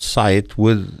old site,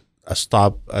 with a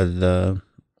stop at the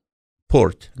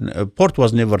port. Port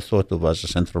was never thought of as a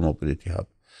central mobility hub.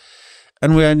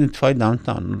 And we identify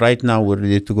downtown. Right now, we're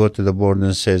ready to go to the board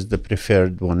and says the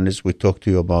preferred one is, we talked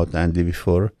to you about, Andy,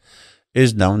 before,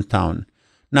 is downtown.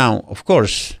 Now, of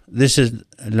course, this is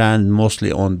land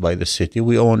mostly owned by the city.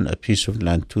 We own a piece of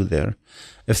land too there.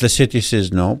 If the city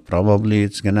says no, probably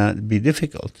it's going to be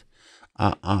difficult.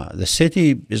 The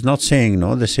city is not saying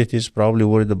no. The city is probably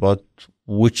worried about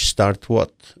which start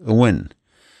what, when.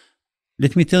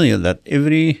 Let me tell you that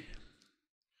every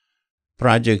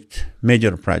project,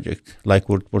 major project, like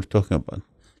we're talking about,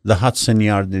 the Hudson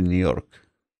Yard in New York.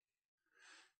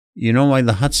 You know why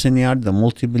the Hudson Yard, the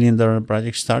multi-billion-dollar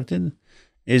project, started?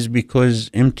 Is because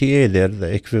MTA there,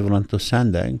 the equivalent of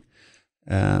Sandag,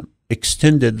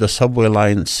 extended the subway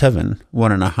line 7,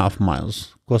 1.5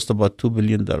 miles, cost about $2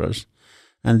 billion,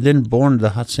 and then born the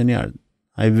Hudson Yard.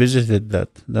 I visited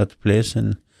that place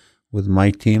and with my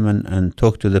team and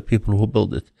talked to the people who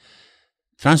built it.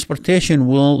 Transportation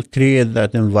will create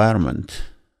that environment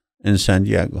in San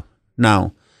Diego.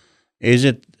 Now, is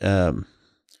it, when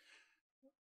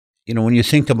you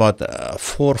think about a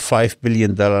 $4 or $5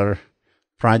 billion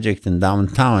project in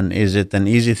downtown, is it an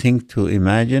easy thing to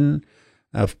imagine?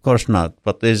 Of course not.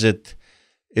 But is it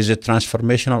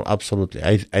transformational? Absolutely.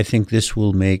 I think this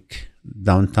will make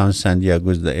downtown San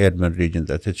Diego the urban region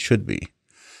that it should be.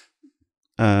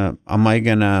 Am I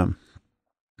gonna,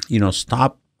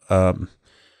 stop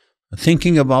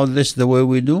thinking about this the way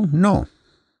we do? No,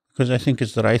 because I think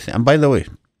it's the right thing. And by the way,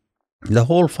 the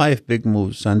whole 5 big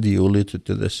moves, Andy, you alluded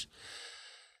to this.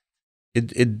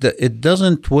 It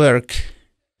doesn't work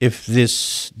if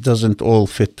this doesn't all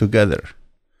fit together.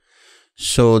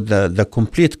 So the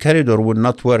complete corridor would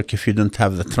not work if you don't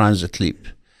have the transit leap.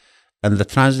 And the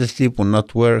transit leap will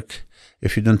not work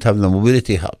if you don't have the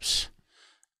mobility hubs.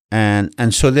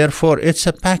 And so therefore it's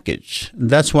a package.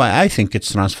 That's why I think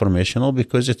it's transformational,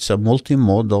 because it's a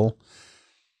multimodal,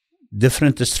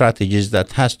 different strategies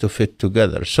that has to fit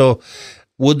together. So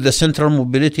would the central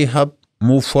mobility hub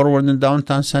move forward in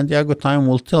downtown San Diego? Time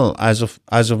will tell. As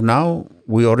of now,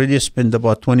 we already spent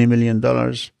about $20 million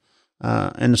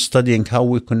in studying how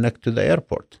we connect to the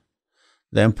airport.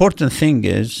 The important thing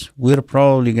is we're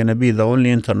probably going to be the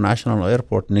only international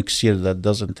airport next year that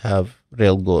doesn't have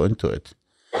rail go into it.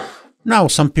 Now,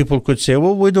 some people could say,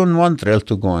 well, we don't want rail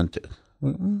to go into it.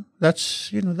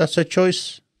 That's a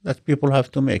choice that people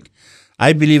have to make.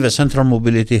 I believe a central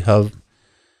mobility hub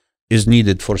is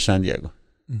needed for San Diego.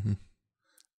 Mm-hmm.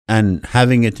 And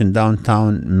having it in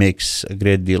downtown makes a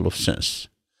great deal of sense.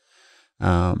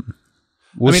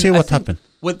 We'll see what happens.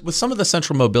 With some of the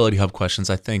central mobility hub questions,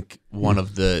 I think one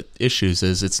of the issues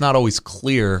is it's not always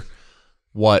clear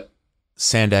what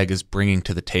Sandag is bringing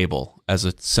to the table as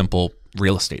a simple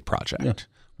real estate project. Yeah.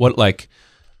 What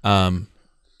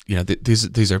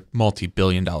these are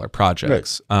multi-billion-dollar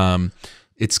projects. Right.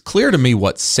 It's clear to me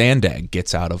what Sandag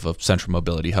gets out of a central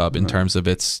mobility hub in terms of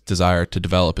its desire to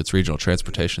develop its regional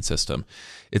transportation system.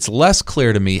 It's less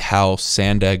clear to me how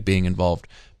Sandag being involved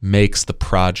makes the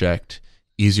project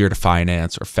easier to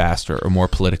finance or faster or more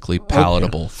politically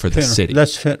palatable for the city.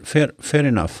 That's fair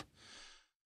enough.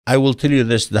 I will tell you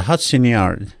this, the Hudson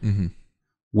Yard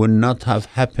would not have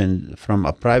happened from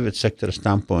a private sector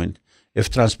standpoint if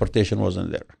transportation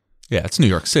wasn't there. Yeah, it's New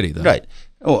York City, though. Right.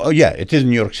 Oh yeah, it is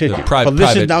New York City. But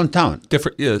this is downtown.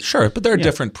 Different, yeah, sure, but there are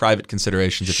different private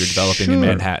considerations if you're developing in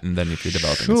Manhattan than if you're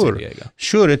developing in San Diego.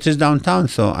 Sure, it is downtown,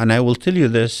 so, and I will tell you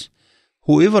this,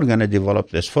 whoever going to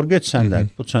develop this, forget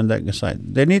Sandag, put Sandag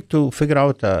aside. They need to figure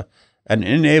out an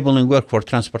enabling work for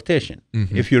transportation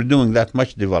if you're doing that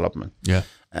much development. Yeah.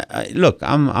 Look,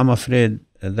 I'm afraid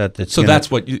that it's so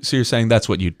you're saying that's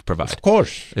what you'd provide. Of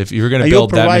course. If you're going to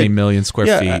build that many million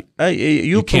square feet,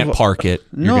 you can't park it.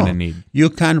 You're going to need.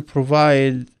 You can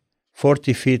provide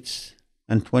 40 feet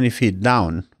and 20 feet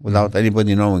down without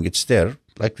anybody knowing it's there,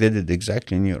 like they did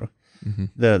exactly in New York.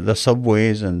 The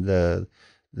subways and the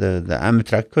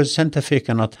Amtrak, because Santa Fe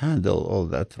cannot handle all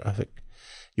that traffic.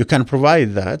 You can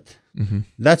provide that.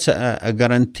 That's a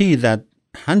guarantee that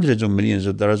hundreds of millions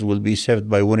of dollars will be saved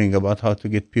by worrying about how to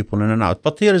get people in and out.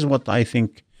 But here is what I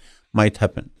think might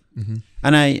happen.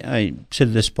 And I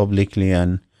said this publicly,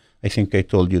 and I think I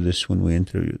told you this when we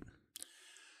interviewed.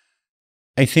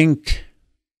 I think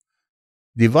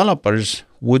developers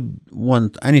would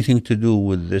want anything to do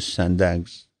with this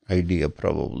Sandag's idea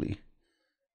probably.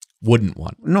 Wouldn't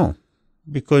want. No,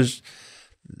 because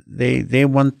they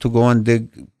want to go and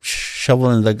dig,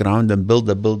 shovel in the ground and build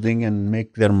a building and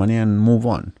make their money and move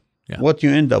on. Yeah. What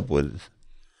you end up with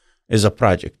is a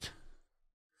project.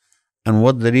 And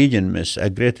what the region misses, a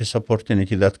greatest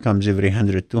opportunity that comes every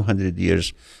 100, 200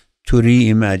 years to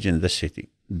reimagine the city.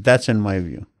 That's in my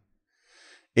view.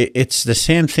 It's the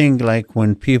same thing like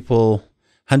when people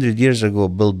 100 years ago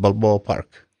built Balboa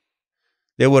Park.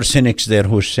 There were cynics there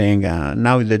who were saying,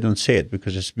 now they don't say it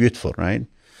because it's beautiful, right?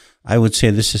 I would say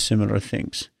this is similar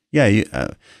things. Yeah,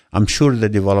 I'm sure the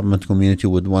development community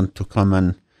would want to come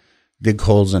and dig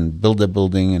holes and build a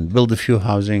building and build a few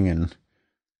housing and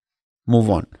move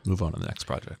on. Move on to the next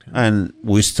project. Yeah. And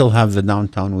we still have the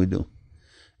downtown we do.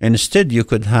 Instead, you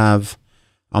could have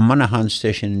a Manahan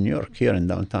station in New York, here in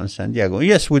downtown San Diego.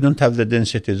 Yes, we don't have the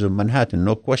densities of Manhattan,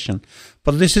 no question.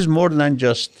 But this is more than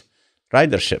just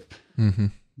ridership. Mm-hmm.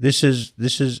 This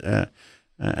is a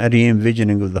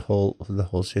re-envisioning of the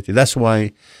whole city. That's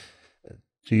why,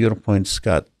 to your point,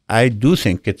 Scott, I do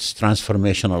think it's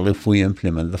transformational if we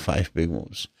implement the 5 big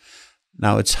moves.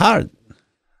 Now, it's hard.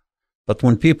 But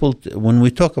when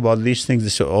we talk about these things, they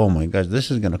say, oh my gosh, this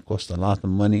is going to cost a lot of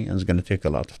money and it's going to take a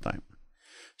lot of time.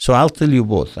 So I'll tell you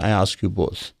both. I ask you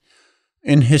both.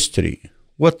 In history,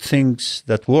 what things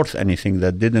that worth anything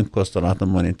that didn't cost a lot of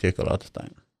money and take a lot of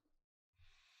time?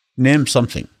 Name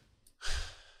something.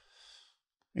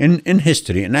 In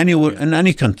history, in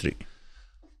any country.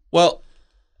 Well,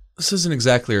 this isn't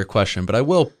exactly your question, but I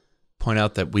will point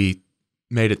out that we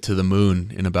made it to the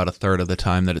moon in about a third of the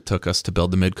time that it took us to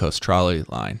build the Midcoast trolley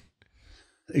line.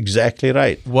 Exactly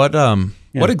right.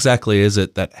 What exactly is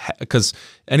it that, because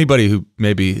anybody who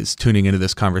maybe is tuning into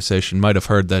this conversation might have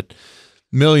heard that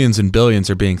millions and billions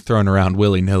are being thrown around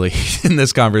willy-nilly in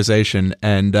this conversation.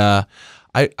 And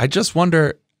I just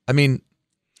wonder, I mean,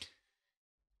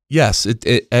 yes,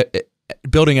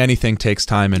 building anything takes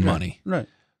time and money. Right.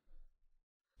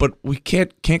 But we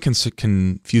can't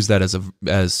confuse that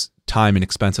as time and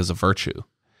expense as a virtue.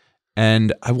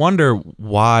 And I wonder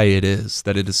why it is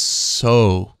that it is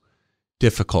so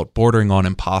difficult, bordering on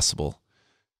impossible,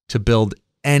 to build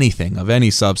anything of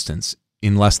any substance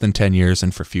in less than 10 years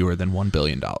and for fewer than $1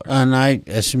 billion. And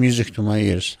it's music to my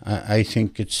ears. I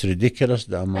think it's ridiculous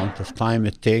the amount of time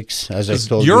it takes. As I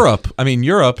told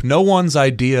Europe, no one's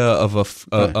idea of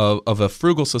a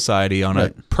frugal society on a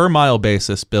per mile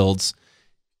basis builds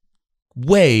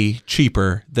way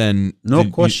cheaper than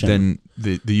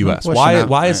the U.S. No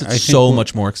Why is it so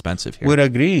much more expensive here? We're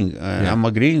agreeing. I'm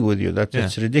agreeing with you that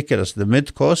it's ridiculous. The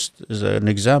Mid-Coast is an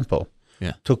example.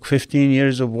 Yeah. Took 15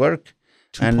 years of work.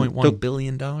 $2.1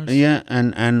 billion? Yeah,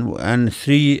 and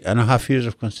 3.5 years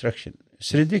of construction.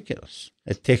 It's ridiculous.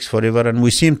 It takes forever, and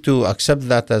we seem to accept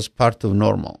that as part of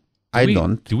normal. I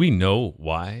don't. Do we know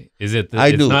why? Is it?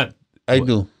 I do. I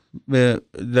do.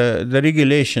 The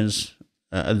regulations,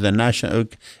 the national,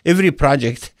 every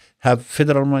project have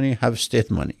federal money, have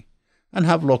state money, and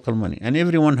have local money, and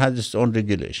everyone has its own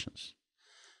regulations.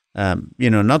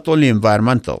 Not only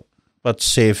environmental, but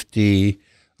safety,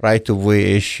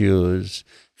 right-of-way issues,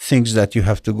 things that you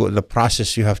have to go, the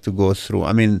process you have to go through.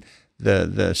 I mean,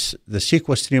 the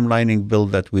CEQA streamlining bill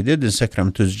that we did in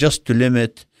Sacramento is just to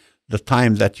limit the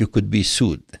time that you could be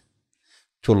sued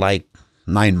to like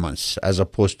 9 months as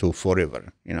opposed to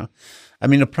forever, I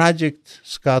mean, a project,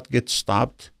 Scott, gets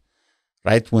stopped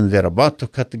right when they're about to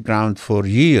cut the ground for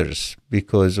years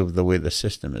because of the way the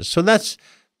system is. So that's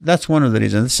one of the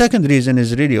reasons. The second reason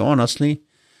is really, honestly,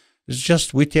 it's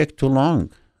just we take too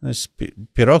long. It's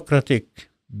bureaucratic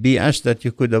BS that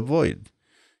you could avoid.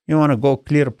 You want to go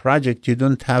clear a project, you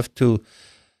don't have to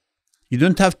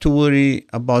worry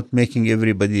about making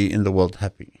everybody in the world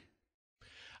happy.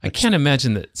 I can't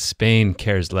imagine that Spain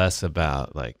cares less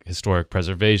about like historic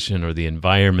preservation or the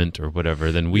environment or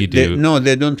whatever than we do.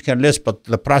 They don't care less, but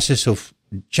the process of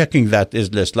checking that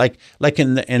is less. Like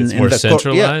in it's more the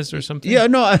centralized or something. Yeah,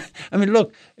 no. I mean,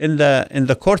 look in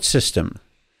the court system.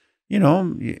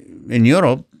 In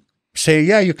Europe,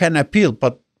 say, you can appeal,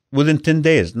 but within 10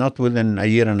 days, not within a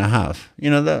year and a half.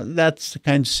 That's the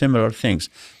kind of similar things.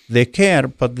 They care,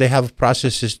 but they have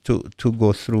processes to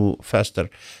go through faster.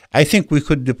 I think we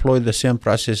could deploy the same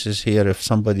processes here if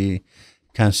somebody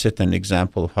can set an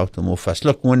example of how to move fast.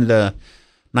 Look, when the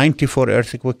 94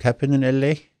 earthquake happened in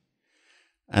LA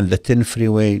and the 10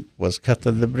 freeway was cut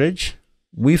at the bridge,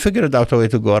 we figured out a way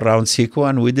to go around CEQA,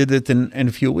 and we did it in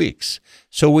a few weeks.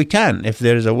 So we can, if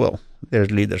there is a will,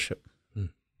 there's leadership.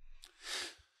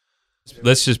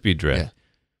 Let's just be direct.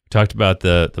 We talked about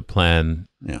the plan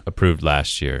approved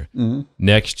last year. Mm-hmm.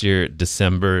 Next year,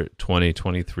 December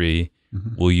 2023,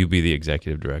 will you be the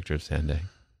executive director of Sandag?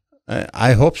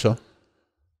 I hope so.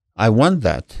 I want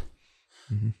that.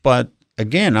 Mm-hmm. But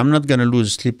again, I'm not going to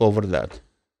lose sleep over that.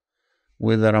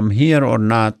 Whether I'm here or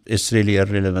not is really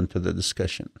irrelevant to the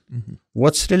discussion. Mm-hmm.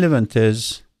 What's relevant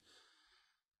is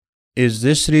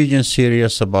this region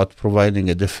serious about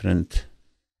providing a different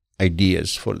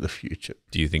ideas for the future?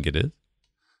 Do you think it is?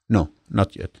 No,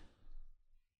 not yet.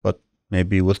 But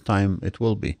Maybe with time it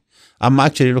will be. I'm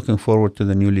actually looking forward to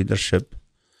the new leadership.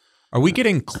 Are we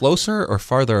getting closer or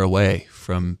farther away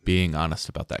from being honest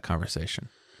about that conversation?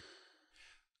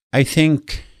 I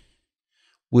think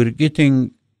we're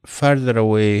getting further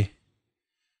away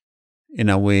in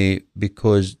a way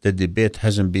because the debate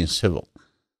hasn't been civil.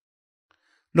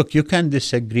 Look, you can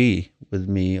disagree with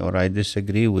me or I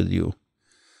disagree with you,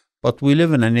 but we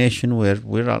live in a nation where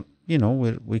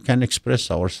we can express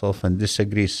ourselves and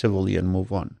disagree civilly and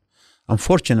move on.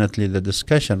 Unfortunately, the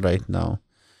discussion right now,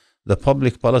 the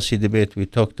public policy debate we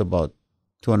talked about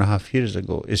 2.5 years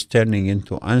ago, is turning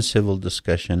into uncivil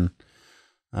discussion,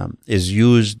 is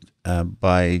used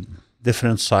by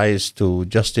different sides to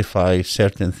justify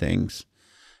certain things.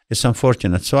 It's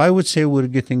unfortunate. So I would say we're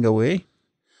getting away,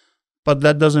 but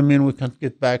that doesn't mean we can't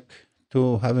get back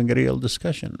to having a real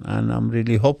discussion. And I'm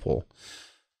really hopeful.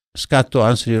 Scott, to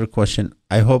answer your question,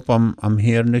 I hope I'm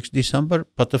here next December,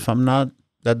 but if I'm not,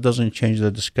 that doesn't change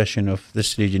the discussion of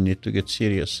this region need to get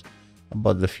serious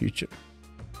about the future.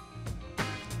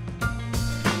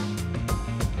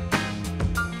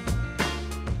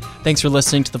 Thanks for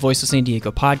listening to the Voice of San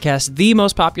Diego podcast, the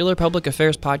most popular public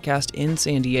affairs podcast in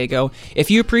San Diego.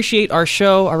 If you appreciate our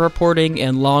show, our reporting,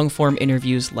 and long-form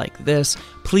interviews like this,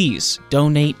 please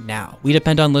donate now. We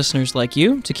depend on listeners like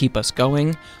you to keep us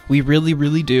going. We really,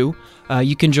 really do.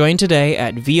 You can join today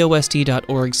at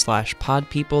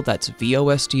VOSD.org/podpeople. That's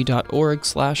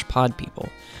VOSD.org/podpeople.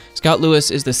 Scott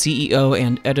Lewis is the CEO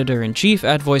and editor-in-chief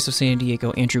at Voice of San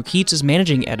Diego. Andrew Keats is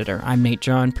managing editor. I'm Nate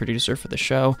John, producer for the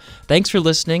show. Thanks for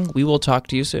listening. We will talk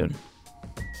to you soon.